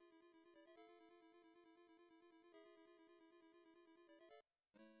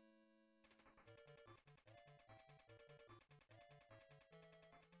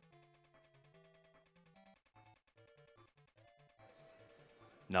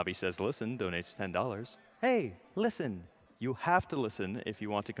 Nabi Says Listen donates $10. Hey, listen! You have to listen if you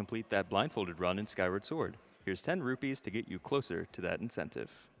want to complete that blindfolded run in Skyward Sword. Here's 10 rupees to get you closer to that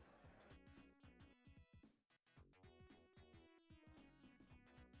incentive.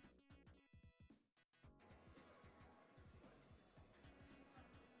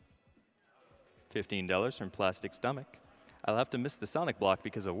 $15 from Plastic Stomach. I'll have to miss the Sonic block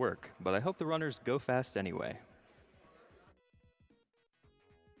because of work, but I hope the runners go fast anyway.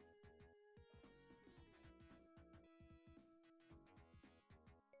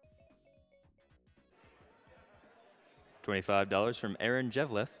 $25 from Aaron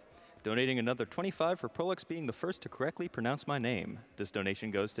Jevleth, donating another $25 for Prolix being the first to correctly pronounce my name. This donation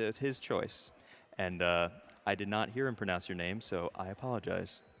goes to his choice. And I did not hear him pronounce your name, so I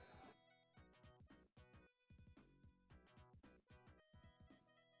apologize.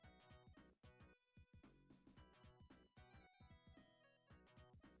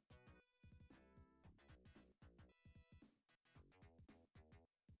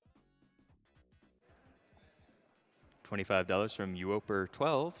 $25 from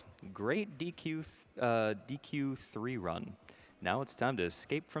Uoper12. Great DQ3 run. Now it's time to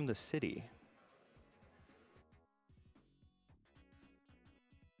escape from the city.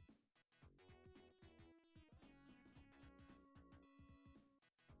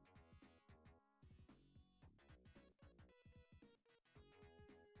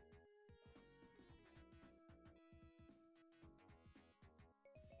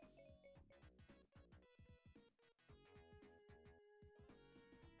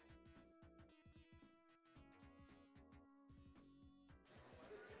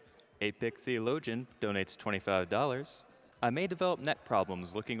 Apic Theologian donates $25. I may develop neck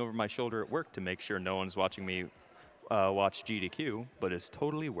problems looking over my shoulder at work to make sure no one's watching me watch GDQ, but it's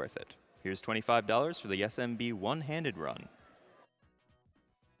totally worth it. Here's $25 for the SMB one-handed run.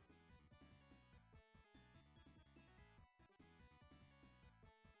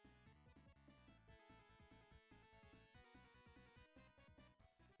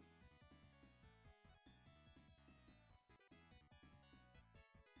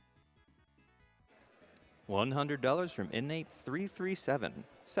 $100 from Innate337.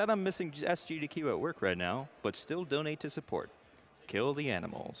 Said I'm missing SGDQ at work right now, but still donate to support. Kill the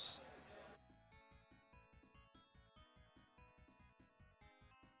animals.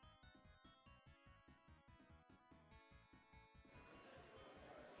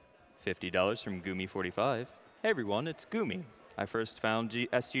 $50 from Gumi45. Hey everyone, it's Gumi. I first found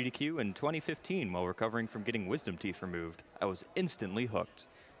SGDQ in 2015 while recovering from getting wisdom teeth removed. I was instantly hooked.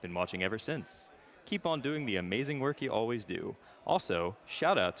 Been watching ever since. Keep on doing the amazing work you always do. Also,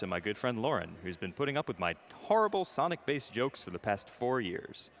 shout out to my good friend Lauren, who's been putting up with my horrible Sonic-based jokes for the past 4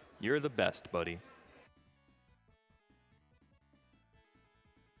 years. You're the best, buddy.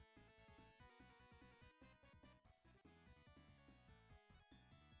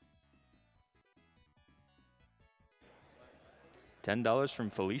 $10 from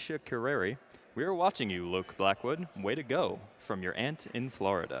Felicia Carreri. We are watching you, Luke Blackwood. Way to go. From your aunt in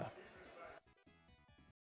Florida.